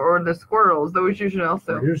raccoon or the squirrels. Those usually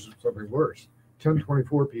also. Now, here's something worse.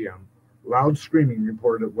 10:24 p.m. Loud screaming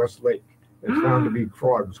reported at West Lake. It's found to be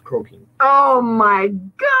frogs croaking. Oh my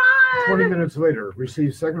 20 God! minutes later,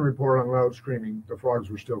 received second report on loud screaming. The frogs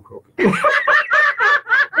were still croaking.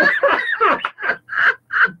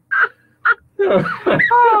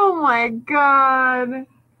 Oh my God!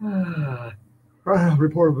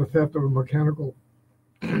 Report of the theft of a mechanical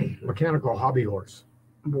hobby horse.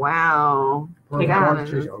 Wow. Or a Yeah. dog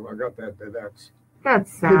chase- I got that. That's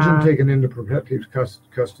That's pigeon sad. taken into protective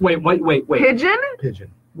custody. Wait. Pigeon?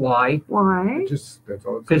 Pigeon. Why? Why? That's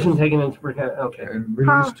all. It Pigeon says. taken into protect. Okay. And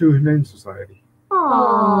released to Humane Society.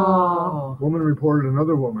 Oh. Woman reported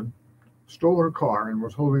another woman stole her car and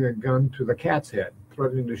was holding a gun to the cat's head,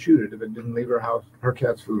 threatening to shoot it if it didn't leave her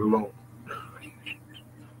cat's food alone.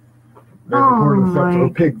 Man reported the theft of a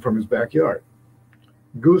pig from his backyard.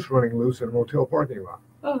 Goose running loose in a motel parking lot.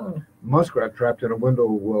 Oh, Muskrat trapped in a window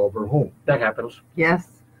well of her home. that happens.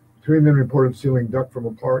 Yes. 3 men reported stealing duck from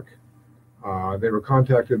a park. They were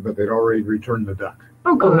contacted, but they'd already returned the duck.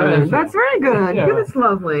 Oh, good. nice. That's very good. Yeah. That's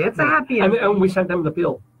lovely. It's a happy ending. And we sent them the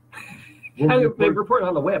bill. Woman And they reported reported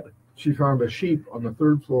on the web. she found a sheep on the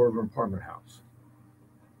 3rd floor of an apartment house.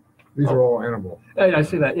 These are all animal. I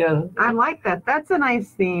see that. Yeah. I like that. That's a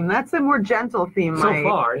nice theme. That's a more gentle theme, So Mike.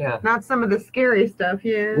 far, yeah. Not some of the scary stuff,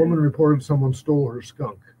 yeah. Woman reported someone stole her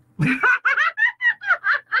skunk.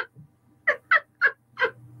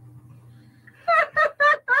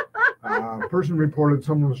 Person reported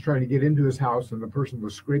someone was trying to get into his house and the person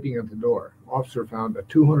was scraping at the door. Officer found a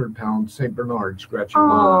 200-pound St. Bernard scratching the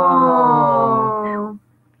door. Oh.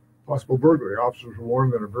 possible burglary. Officers were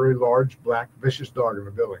warned that a very large, black, vicious dog in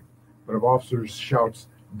the building. But if officers shouts,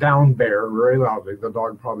 "Down, bear," very loudly, the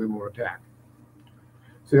dog probably won't attack.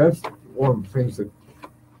 See, that's one of the things that,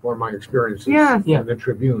 one of my experiences in the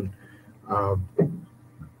Tribune. The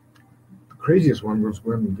craziest one was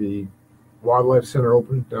when the Wildlife Center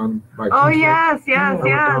opened down by Kingsville. I went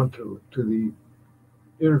down to the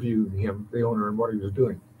interview him, the owner, and what he was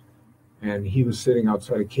doing. And he was sitting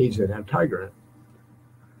outside a cage that had a tiger in it.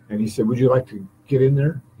 And he said, "Would you like to get in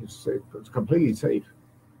there?" He said, "It's completely safe."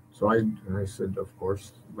 So I said, of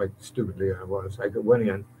course, like stupidly I was. I went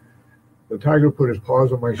in. The tiger put his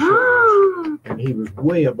paws on my shoulders, and he was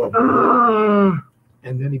way above me.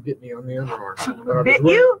 And then he bit me on the underarm. Bit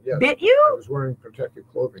you? Yes, bit you? I was wearing protective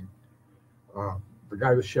clothing. The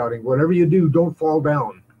guy was shouting, "Whatever you do, don't fall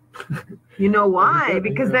down." You know why?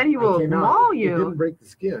 Because then he will maul you. It didn't break the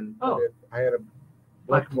skin. But I had a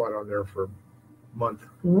black spot on there for a month.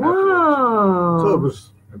 Whoa. So it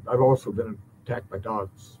was. I've also been attacked by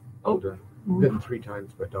dogs. Bitten 3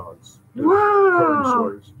 times by dogs.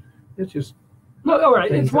 Whoa. It's just. No, all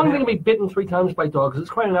right. It's one thing to be bitten 3 times by dogs. It's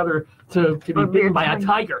quite another to be bitten by a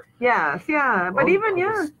tiger. Yes, yeah. But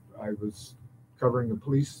I was covering a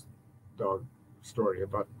police dog story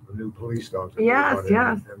about the new police dogs. Yes.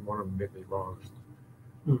 And one of them bit me while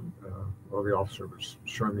the officer was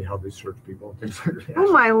showing me how they search people and things like that.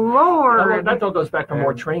 Oh, my Lord. That dog goes back to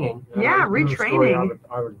more training. Yeah, retraining.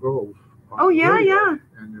 Out of Grove.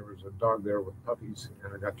 And there was a dog there with puppies,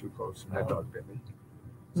 and I got too close, and that dog bit me.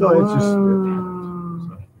 So it's just, it happens.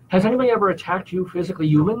 So. Has anybody ever attacked you physically,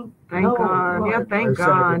 human? Thank God. Yeah, thank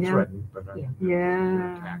God. Threatened, but I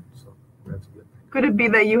attacked, so that's a good thing. Could it be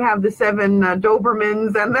that you have the 7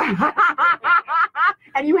 Dobermans and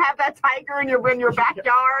and you have that tiger in your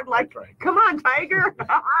backyard? Like, come on, tiger.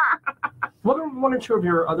 What are 1 or 2 of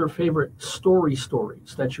your other favorite stories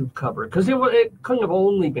that you've covered? Because it couldn't have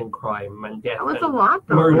only been crime and death. That was a lot,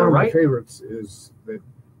 though. One of my favorites is that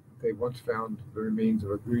they once found the remains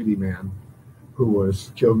of a Greeley man who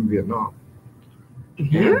was killed in Vietnam.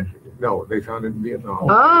 Here? No, they found it in Vietnam. Oh. It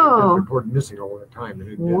had been reported missing all that time, and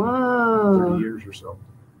it had been 30 years or so.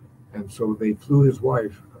 And so they flew his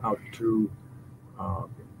wife out to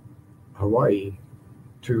Hawaii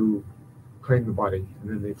to claim the body, and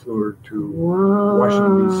then they flew her to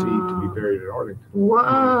Washington, D.C. to be buried at Arlington.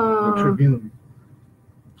 Wow. The Tribune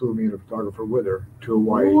flew me and a photographer with her to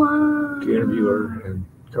Hawaii to interview her and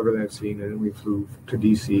cover that scene, and then we flew to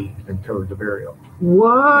D.C. and covered the burial.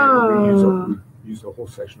 Wow. And we used a whole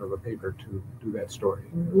section of the paper to do that story.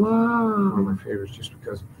 Wow. One of my favorites just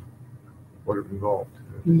because of what it involved.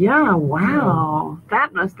 Yeah, wow.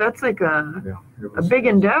 That's like a big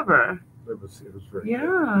endeavor. It was very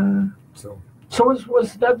good. So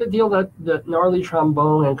was that the deal that Gnarly,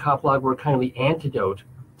 Trombone, and Coplog were kind of the antidote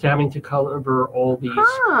to having to cover all these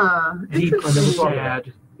deep,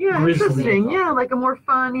 sad, interesting. Yeah, like a more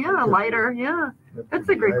fun, lighter, That's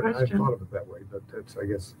a great question. I thought of it that way, but that's, I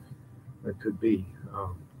guess, that could be.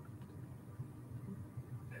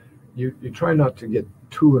 You try not to get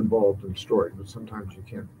too involved in the story, but sometimes you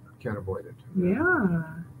can't avoid it. Yeah.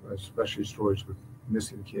 Especially stories with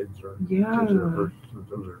missing kids or kids that are hurt.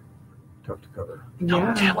 Those are tough to cover.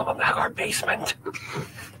 Don't tell them about our basement.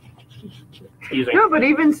 No, but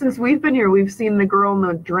even since we've been here, we've seen the girl in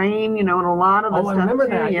the drain, and a lot of the stuff. I remember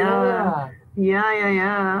too. that.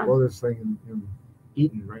 Yeah. Well, this thing in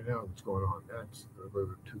Eaton right now that's going on, that's where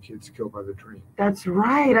the 2 kids killed by the train. That's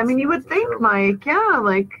right. I mean, you would think, Mike,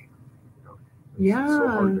 It's so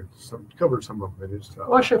hard to cover some of it. It's tough.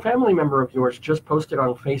 Well, actually, a family member of yours just posted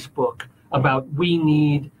on Facebook about we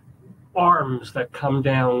need arms that come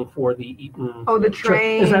down for the Eaton. Oh, the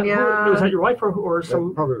train. Is that your wife or some?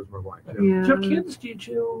 That probably was my wife. Yeah. Do you have kids?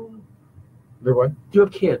 The what? Do you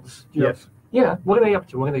have kids? Yes. Yeah. What are they up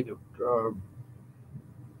to? What do they do?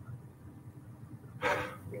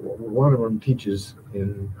 One of them teaches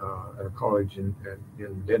at a college in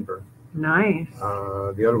Denver. Nice.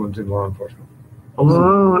 The other one's in law enforcement.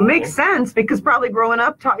 Oh, it makes sense because probably growing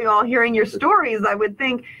up, all hearing your stories, I would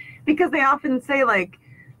think, because they often say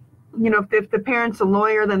if the parent's a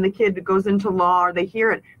lawyer, then the kid goes into law or they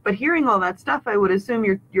hear it. But hearing all that stuff, I would assume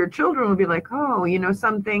your children would be like,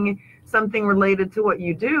 something related to what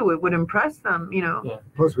you do. It would impress them, Yeah.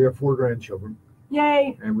 Plus, we have 4 grandchildren.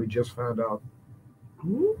 Yay! And we just found out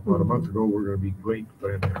about a month ago we're going to be great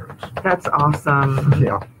grandparents. That's awesome.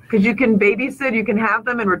 Yeah. Because you can babysit, you can have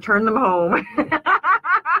them and return them home.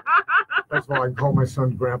 That's why I call my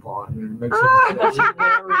son Grandpa. And it makes That's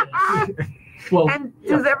hilarious. Well, and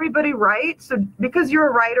Does everybody write? So because you're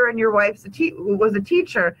a writer and your wife's was a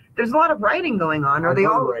teacher, there's a lot of writing going on. Are they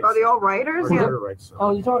all writers? My daughter writes some.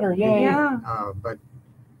 Oh, your daughter, yay. Yeah. But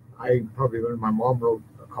I probably learned. My mom wrote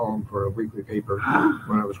a column for a weekly paper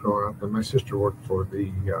when I was growing up, and my sister worked for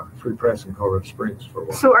the Free Press in Colorado Springs for a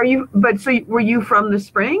while. So were you from the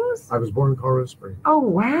Springs? I was born in Colorado Springs.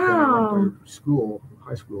 Oh, Then I wow. went to school,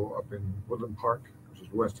 high school, up in Woodland Park, which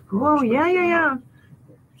is west of Colorado Whoa, Springs. yeah.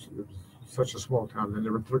 It was such a small town, and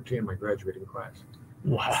there were 13 in my graduating class.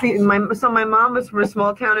 Wow. See, my mom was from a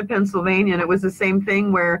small town in Pennsylvania, and it was the same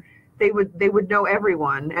thing where they would know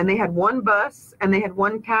everyone, and they had one bus and they had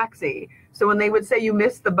one taxi. So when they would say you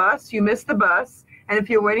missed the bus, you missed the bus, and if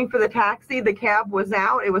you're waiting for the taxi, the cab was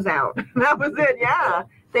out, it was out. That was it. Yeah,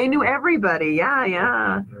 they knew everybody.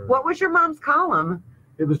 Yeah. What was your mom's column?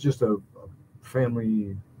 It was just a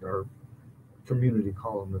family or community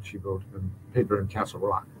column that she wrote in a paper in Castle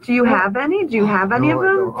Rock. Do you have any? Do you have any No, of I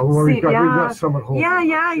them? don't. Oh, we've got some at home.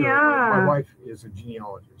 Yeah. My wife is a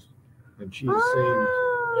genealogist, and she has saved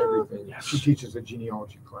everything. Yes. She teaches a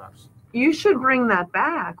genealogy class. You should bring that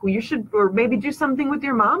back. Well, you should, or maybe do something with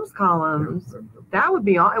your mom's columns. That would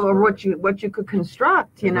be all, or what you could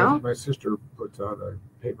construct. You know. My sister puts out a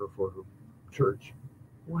paper for the church.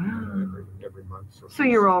 Wow. Every month. So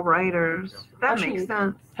you're all writers. Yeah. That Actually, makes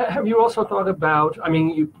sense. Have you also thought about, I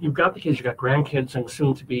mean, you've got the kids, you've got grandkids, and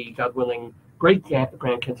soon to be, God willing, great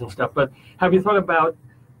grandkids and stuff, but have you thought about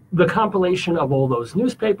the compilation of all those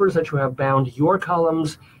newspapers that you have bound your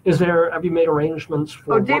columns? Have you made arrangements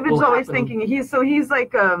for David's always thinking, he's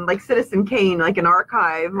like Citizen Kane, like an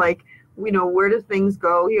archive, like, where do things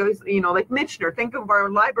go? He always, like Michener. Think of our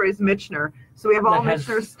library as Michener. So we have all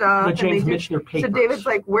Michener stuff. The James Michener papers. So David's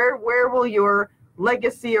like, where will your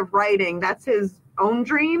legacy of writing? That's his own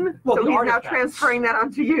dream. Well, so he's artifacts. now transferring that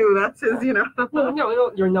onto you. That's his, Well,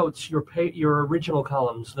 no, your notes, your original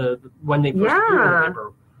columns, when they first appeared in the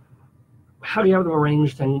paper. How do you have them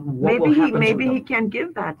arranged, and what will happen? Maybe he can't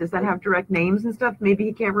give that. Does that have direct names and stuff? Maybe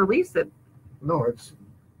he can't release it. No,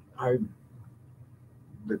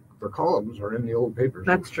 the columns are in the old papers.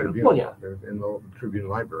 That's true. Tribune. Well, yeah. They're in the old Tribune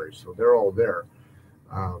library, so they're all there.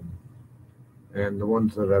 And the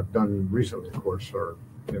ones that I've done recently, of course, are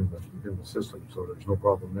in the system, so there's no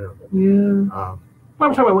problem there. But, Well,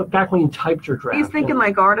 I'm talking about back when you typed your draft. He's thinking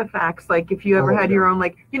like artifacts, like if you ever had your yeah. own,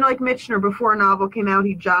 like like Michener, before a novel came out,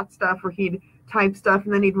 he'd jot stuff or he'd type stuff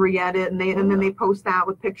and then he'd re-edit and then they post that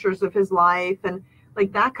with pictures of his life and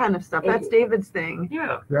like that kind of stuff. That's David's thing.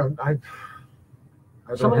 Yeah. Yeah, I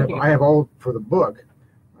have all for the book.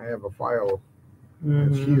 I have a file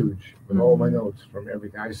that's huge with all my notes from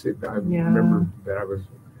everything. I remember that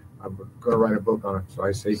I'm going to write a book on it, so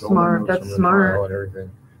I saved all my notes That's from the smart. file and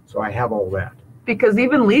everything. So I have all that. Because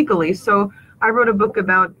even legally, so I wrote a book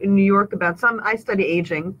in New York about I study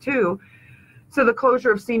aging too. So the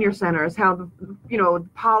closure of senior centers, how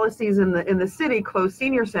policies in the city close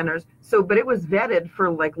senior centers. So, but it was vetted for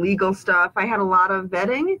like legal stuff. I had a lot of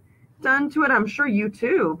vetting done to it. I'm sure you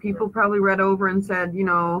too. People probably read over and said,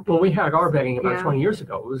 Well, we had our vetting about 20 years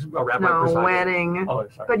ago. It was a rabbi presiding. wedding. Oh,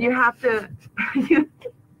 sorry. But you have to.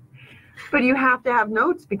 But you have to have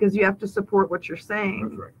notes because you have to support what you're saying.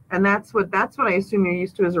 That's right. And that's what I assume you're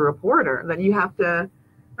used to as a reporter, that you have to,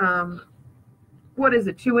 what is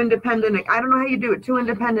it? 2 independent, I don't know how you do it. 2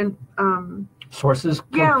 independent, sources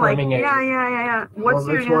yeah, confirming yeah.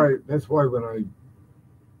 That's why when I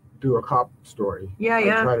do a cop story, I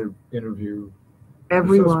try to interview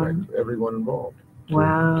everyone, the suspect, everyone involved,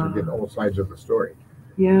 to get all sides of the story.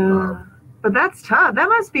 Yeah. But that's tough. That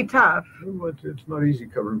must be tough. It's not easy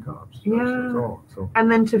covering cops. Yeah. So.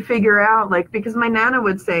 And then to figure out, because my Nana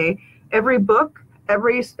would say, every book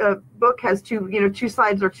has 2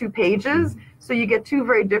 sides or 2 pages. So you get 2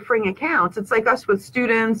 very differing accounts. It's like us with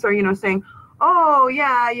students or, saying, oh,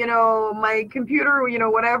 yeah, my computer,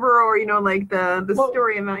 whatever, or, like the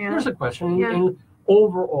story about, Here's a question. Yeah. In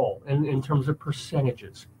overall, in terms of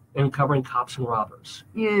percentages in covering cops and robbers,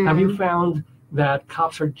 have you found that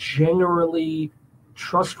cops are generally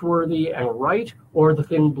trustworthy and right, or the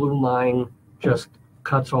thin blue line just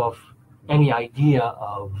cuts off any idea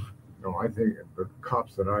of? No, I think the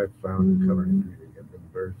cops that I've found covering duty have been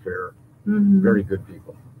very fair, very good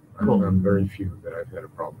people. I've found very few that I've had a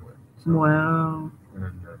problem with. So, wow.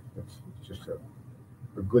 And it's just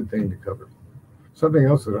a good thing to cover. Something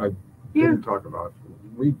else that I didn't talk about,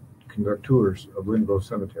 we conduct tours of Linville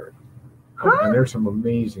Cemetery. And there's some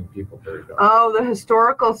amazing people buried up. Oh, the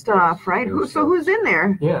historical stuff, right? Who's in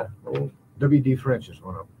there? Yeah. Well, W.D. French is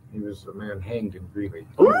one of them. He was a man hanged in Greeley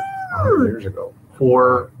 100 years ago.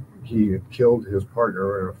 He had killed his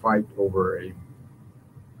partner in a fight over a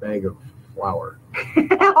bag of flour.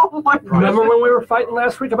 Oh my God. Remember when we were fighting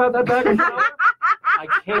last week about that bag of flour? I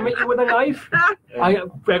came at you with a knife.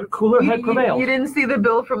 Cooler head prevailed. You didn't see the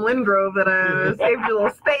bill from Lingrove that saved you a little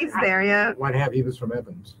space there, yeah. What happened? He was from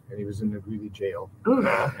Evans, and he was in the Greeley jail. Ooh.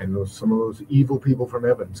 And some of those evil people from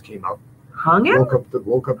Evans came up, Hung him? woke up the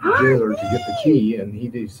jailer to get the key, and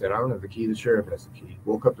he said, "I don't have the key. The sheriff has the key."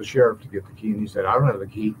 Woke up the sheriff to get the key, and he said, "I don't have the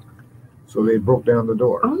key." So they broke down the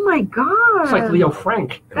door. Oh my God. It's like Leo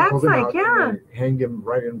Frank. And That's pulled him like, out, yeah. and they hanged him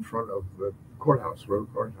right in front of the courthouse, road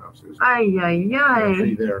courthouse. There's Ay, a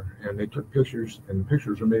tree there, and they took pictures, and the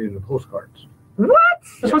pictures were made into postcards. What?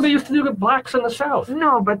 That's what they used to do to blacks in the South.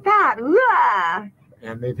 No, but that,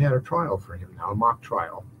 And they've had a trial for him now, a mock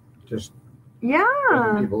trial. Just yeah.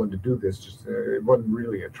 bringing people in to do this. Just it wasn't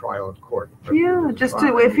really a trial in court. But Yeah, it was a just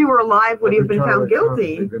trial. to, if he were alive, would he have been Every found trial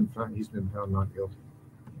guilty? he's been found not guilty.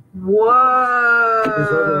 Whoa.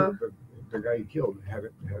 Because the guy he killed had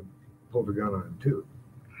pulled a gun on him too.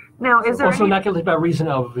 Now, is there Also any, not guilty by reason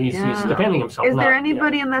of he's defending himself. is there not,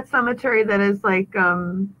 anybody in that cemetery that is like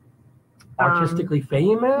artistically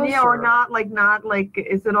famous? yeah, or not like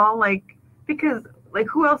is it all like, because like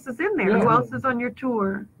who else is in there? Yeah. Who else is on your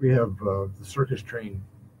tour? We have the circus train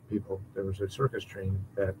people. There was a circus train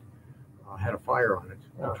that had a fire on it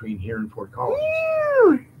between here and Fort Collins.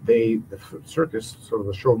 Ew. The circus, so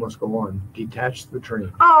the show must go on, detached the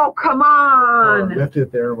train. Oh, come on. Left it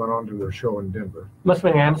there and went on to their show in Denver. Must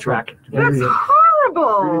have been Amtrak. That's 3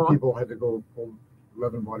 horrible. people had to go pull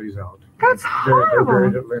 11 bodies out. That's They're horrible.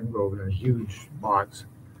 buried at Lynn Grove in a huge box.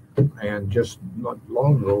 And just not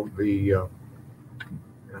long ago, the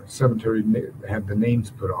cemetery had the names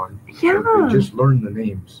put on. Yeah. They just learned the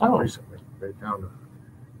names Oh. recently. They found them.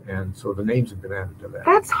 And so the names have been added to that.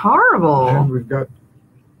 That's horrible. And we've got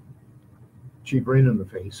Chief Rain in the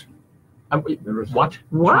face. There was What?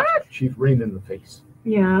 What? Chief Rain in the face.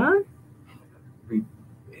 Yeah.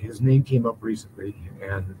 His name came up recently,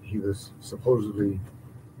 and he was supposedly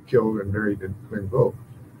killed and buried in Lynn Grove.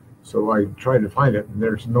 So I tried to find it, and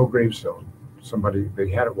there's no gravestone. They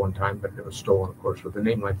had it one time, but it was stolen, of course, with a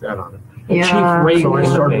name like that on it. Yeah. Chief Ray So I in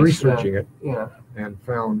the started face, researching it Yeah. and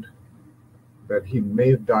found that he may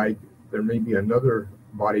have died. There may be another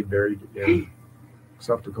body buried in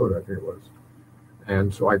South Dakota, I think it was.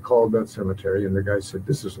 And so I called that cemetery, and the guy said,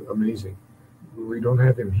 "This is amazing. We don't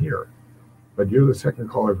have him here, but you're the second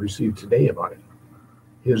call I've received today about it."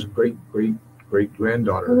 His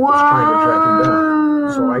great-great-great-granddaughter was trying to track him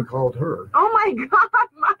down. So I called her Oh my God,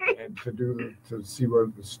 Mike. and to see where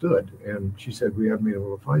it stood, and she said, "We haven't been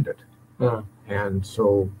able to find it." Yeah. And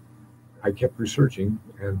so I kept researching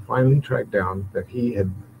and finally tracked down that he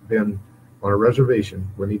had been on a reservation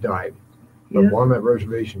when he died. But Yeah. on that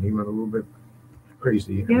reservation, he went a little bit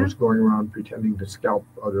crazy and Yeah. was going around pretending to scalp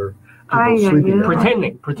other Ay, people yeah, sleeping yeah. there.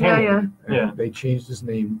 Pretending. Yeah. And Yeah. they changed his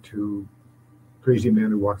name to Crazy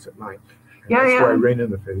Man Who Walks at Night. And Yeah, that's yeah. why Rain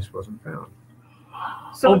in the Face wasn't found.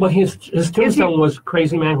 So, Oh, but his tombstone was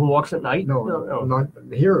Crazy Man Who Walks at Night? No, not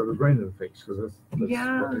here. It was Rain in the Face because that's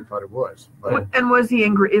Yeah. what they thought it was. But and was he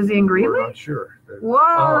in? Is he in we're Greeley? not sure.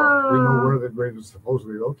 Whoa. We know where the grave is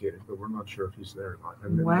supposedly located, but we're not sure if he's there or not.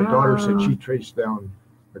 And then the Wow. daughter said she traced down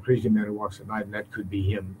the Crazy Man Who Walks at Night, and that could be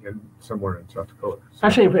him somewhere in South Dakota. So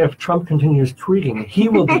Actually, if Trump continues tweeting, he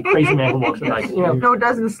will be Crazy Man Who Walks at Night. You know? No,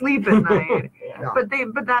 doesn't sleep at night. Yeah. But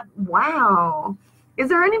that, wow. Is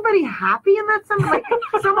there anybody happy in that? Like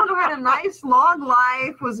someone who had a nice long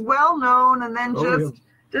life, was well known, and then just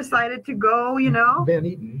decided to go, you know? Ben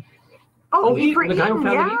Eaton. Oh, Eat for the guy who Eaton,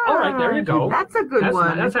 found yeah. it. All right, there you go. That's a good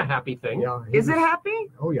one. That's a happy thing. Yeah, Is it happy?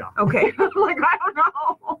 Oh yeah, Okay. Like, I don't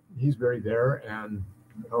know. he's buried there, and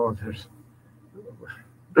there's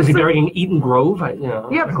Is he buried in Eden Grove? You know.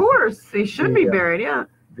 Yeah, of course. He should be Yeah. buried, yeah.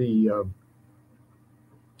 the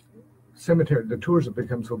cemetery. The tours have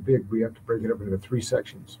become so big, we have to break it up into 3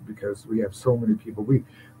 sections because we have so many people. We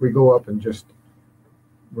go up and just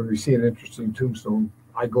when we see an interesting tombstone,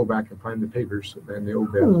 I go back and find the papers and the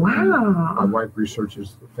obit. Oh, wow. My wife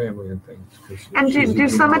researches the family and things. And do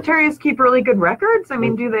cemeteries keep really good records? I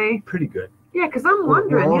mean, do they? Pretty good. Yeah, because I'm We're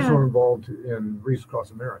wondering. also Yeah. involved in Wreaths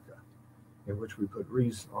Across America, in which we put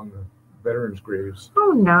wreaths on the veterans' graves.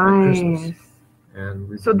 Oh, Christmas. nice.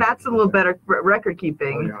 And So that's a little better record Oh,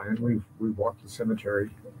 keeping. yeah, and we've walked the cemetery.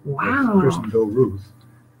 Wow. With Kristen Bill Ruth,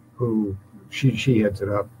 who she heads it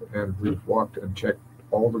up, and we've walked and checked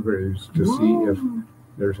all the graves to see if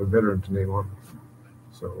there's a veteran's name on them.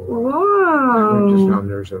 So we just Whoa. found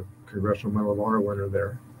there's a Congressional Medal of Honor winner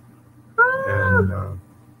there, Ah. and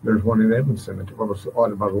there's one in Evans Cemetery. What was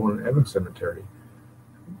odd about the one in Evans Cemetery?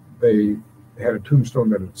 They had a tombstone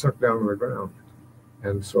that had sucked down to the ground,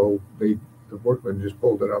 and so they the workmen just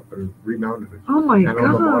pulled it up and remounted it. Oh my and on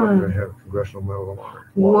the bottom, God. they had a Congressional Medal of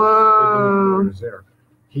Honor. Whoa. It was there.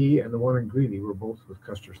 He and the one in Greeley were both with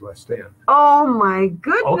Custer's Last Stand. Oh my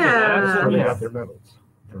goodness. Okay, So they got their medals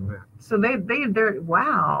from that. So they're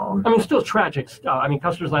wow. I mean, still tragic stuff. I mean,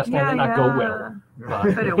 Custer's Last Stand did not go well.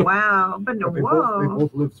 Wow. But no, They whoa.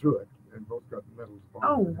 both lived through it and both got the medals.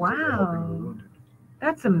 Oh, So they're helping the wow. wounded.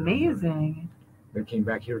 That's amazing. They came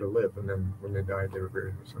back here to live, and then when they died, they were buried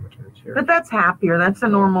in the cemeteries here. But that's happier. That's a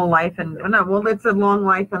normal life, and no, well, it's a long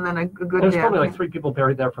life and then a good There's death. probably like 3 people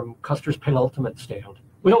buried there from Custer's penultimate stand.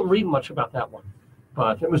 We don't read much about that one,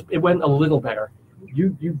 but it went a little better.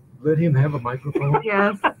 You let him have a microphone?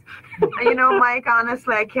 Yes. You know, Mike,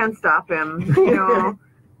 honestly, I can't stop him. You know,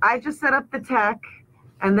 I just set up the tech,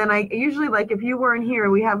 and then I usually, like, if you weren't here,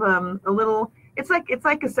 we have a little, it's like a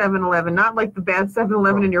 7-Eleven, not like the bad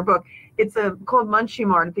 7-Eleven in your book. It's called Munchie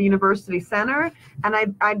Mart at the University Center, and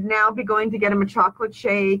I'd now be going to get him a chocolate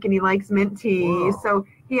shake, and he likes mint tea. Wow. So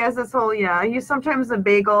he has this whole, he's sometimes a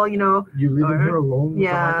bagel, you know. You leave him here alone? With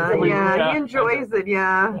Yeah, the microphone? yeah, he enjoys it,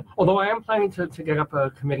 yeah. Although I am planning to get up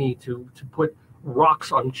a committee to put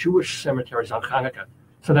rocks on Jewish cemeteries on Hanukkah,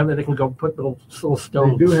 so that way they can go put little stones.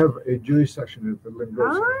 They do have a Jewish section at the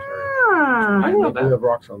Lindgrove Cemetery. Ah, I didn't know They that. have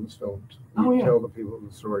rocks on the stones. Oh, You yeah. tell the people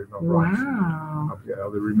the story about rocks. wow. How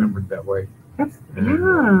they're remembered that way. That's, And,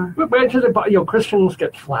 yeah. But to the, Christians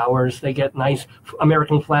get flowers, they get nice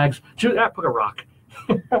American flags. Put a rock.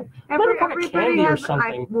 Put a Everybody candy or has.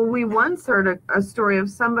 something. Well, we once heard a story of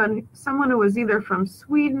someone who was either from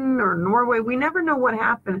Sweden or Norway. We never know what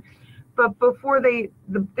happened, but before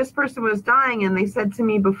this person was dying, and they said to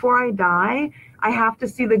me, "Before I die, I have to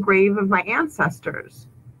see the grave of my ancestors."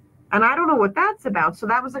 And I don't know what that's about. So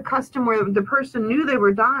that was a custom where the person knew they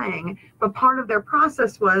were dying, but part of their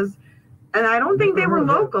process was, and I don't think they were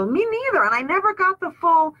local. Me neither. And I never got the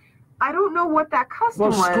full. I don't know what that custom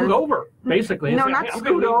Well, was. scoot over, basically. No, Say, not "Hey, I'm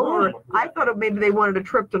scoot gonna over. leave." I thought maybe they wanted a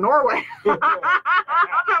trip to Norway. That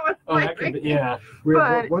was Oh, that could be, yeah. We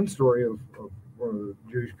have But- one story of one of the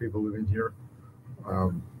Jewish people living here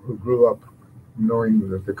who grew up knowing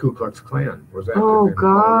that the Ku Klux Klan was active Oh in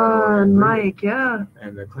Colorado God, and Greeley. Mike, yeah.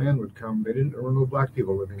 And the Klan would come. There were no black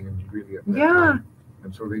people living in Greeley at that Yeah. time.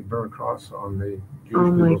 And so they'd burn a cross on the Jewish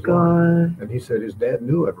Oh my people's lawn. God. And he said his dad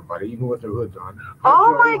knew everybody, even with their hoods on.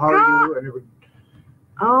 Oh "Hi, my Joe, how are God. you?" And it would,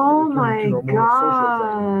 Oh It turned my into a more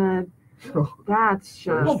God. so, That's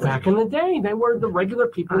Well, just. back in the day, they were the regular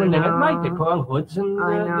people, I and then at night they know. put on hoods, and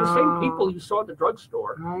I the same know. people you saw at the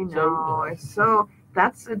drugstore. I So, know. It's so.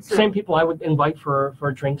 It's. Same people I would invite for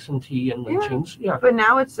drinks and tea and Yeah. lynchings. Yeah. But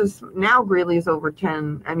now it's just Greeley's over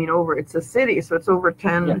 10. I mean, it's a city, so it's over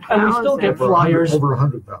 10,000. And we still get flyers. over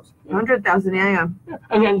 100,000. 100,000. Yeah. Yeah.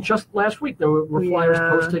 And then just last week, there were flyers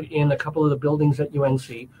Yeah. posted in a couple of the buildings at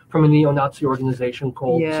UNC from a neo-Nazi organization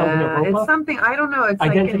called something Yeah, Europa. it's something. I don't know. It's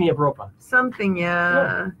Identity like of Europa. something.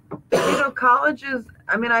 Yeah. You know, colleges.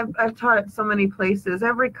 I mean, I've taught at so many places.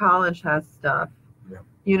 Every college has stuff. Yeah.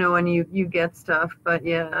 You know, and you get stuff, but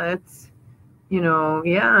yeah, it's.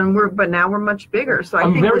 And but now we're much bigger. So I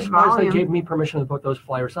I'm think very with surprised volume, they gave me permission to put those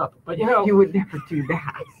flyers up. But you would never do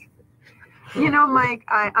that. Mike,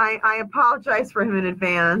 I apologize for him in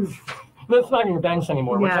advance. let's not even dance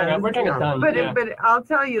anymore. Yeah. We're kind of done. But yeah. but I'll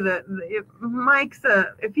tell you that if Mike's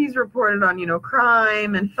if he's reported on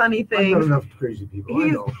crime and funny I've got things, enough crazy people. I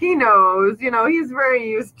know. he knows. He's very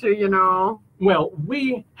used to. Well,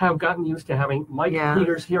 we have gotten used to having Mike Yeah.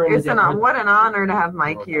 Peters here in It's the what an honor to have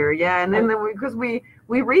Mike Okay. here. Yeah, and then because we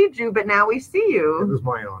read you, but now we see It you. was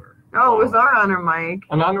my honor. Oh, it was our honor, Mike.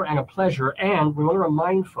 an honor and a pleasure, and we want to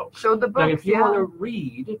remind folks Show the that books. if you Yeah. want to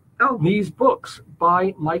read Oh. these books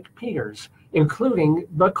by Mike Peters, including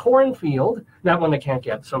The Cornfield, that one they can't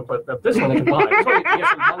get, but this one they can buy. This one you can get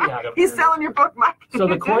some money out of. He's selling your book, Mike. So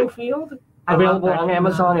The Cornfield, I love available that. on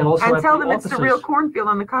Amazon and also And at tell the them it's offices. the real cornfield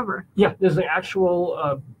on the cover. Yeah, there's an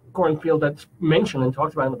actual cornfield that's mentioned and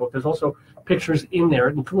talked about in the book. There's also pictures in there,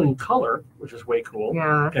 including color, which is way cool.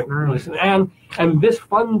 Yeah, that's Okay, nice. listen, and this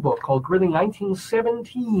fun book called Greeley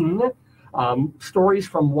 1917, Stories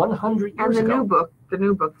from 100 And Years the Ago.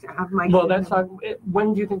 new book to have Mike. Well, that's not.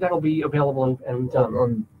 When do you think that'll be available and done?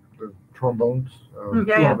 On the trombones.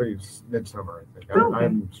 Yeah. Probably midsummer, I think. Okay. I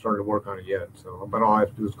haven't started to work on it yet. But all I have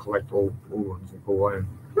to do is collect old ones and go and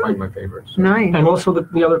find my favorites. nice. And also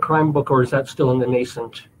the other crime book, or is that still in the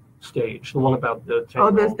nascent stage? The one about the 10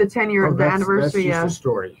 Oh, there's the 10-year Oh, that's anniversary. just Yeah. a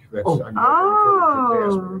story. That's, Oh. I'm not Oh. We're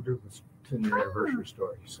going to do this 10-year anniversary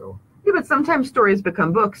story. So Yeah, but sometimes stories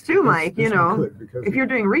become books too, Mike. this one could, because If you're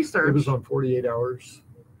doing it research. was on 48 Hours.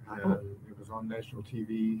 It was on national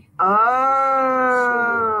TV.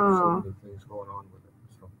 Oh. So many things going on with it.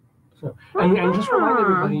 So, and just remind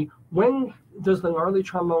everybody, when does the Gnarly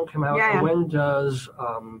Trombone come out? Yeah. And when does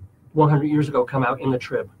 100 Years Ago come out in the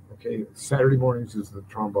Trib? Okay, Saturday mornings is the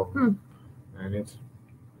trombone, and it's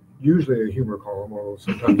usually a humor column, although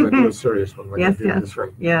sometimes I do a serious one like I did this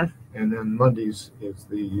week. Yes. And then Mondays is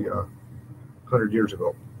the 100 Years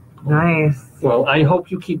Ago. Nice. Well, I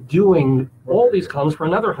hope you keep doing all these columns for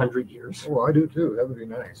another 100 years. Well, I do too. That would be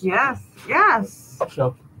nice. Yes. Yes.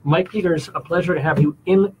 So, Mike Peters, a pleasure to have you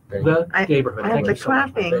in the neighborhood. I Thank the you so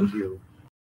much. clapping. Thank you.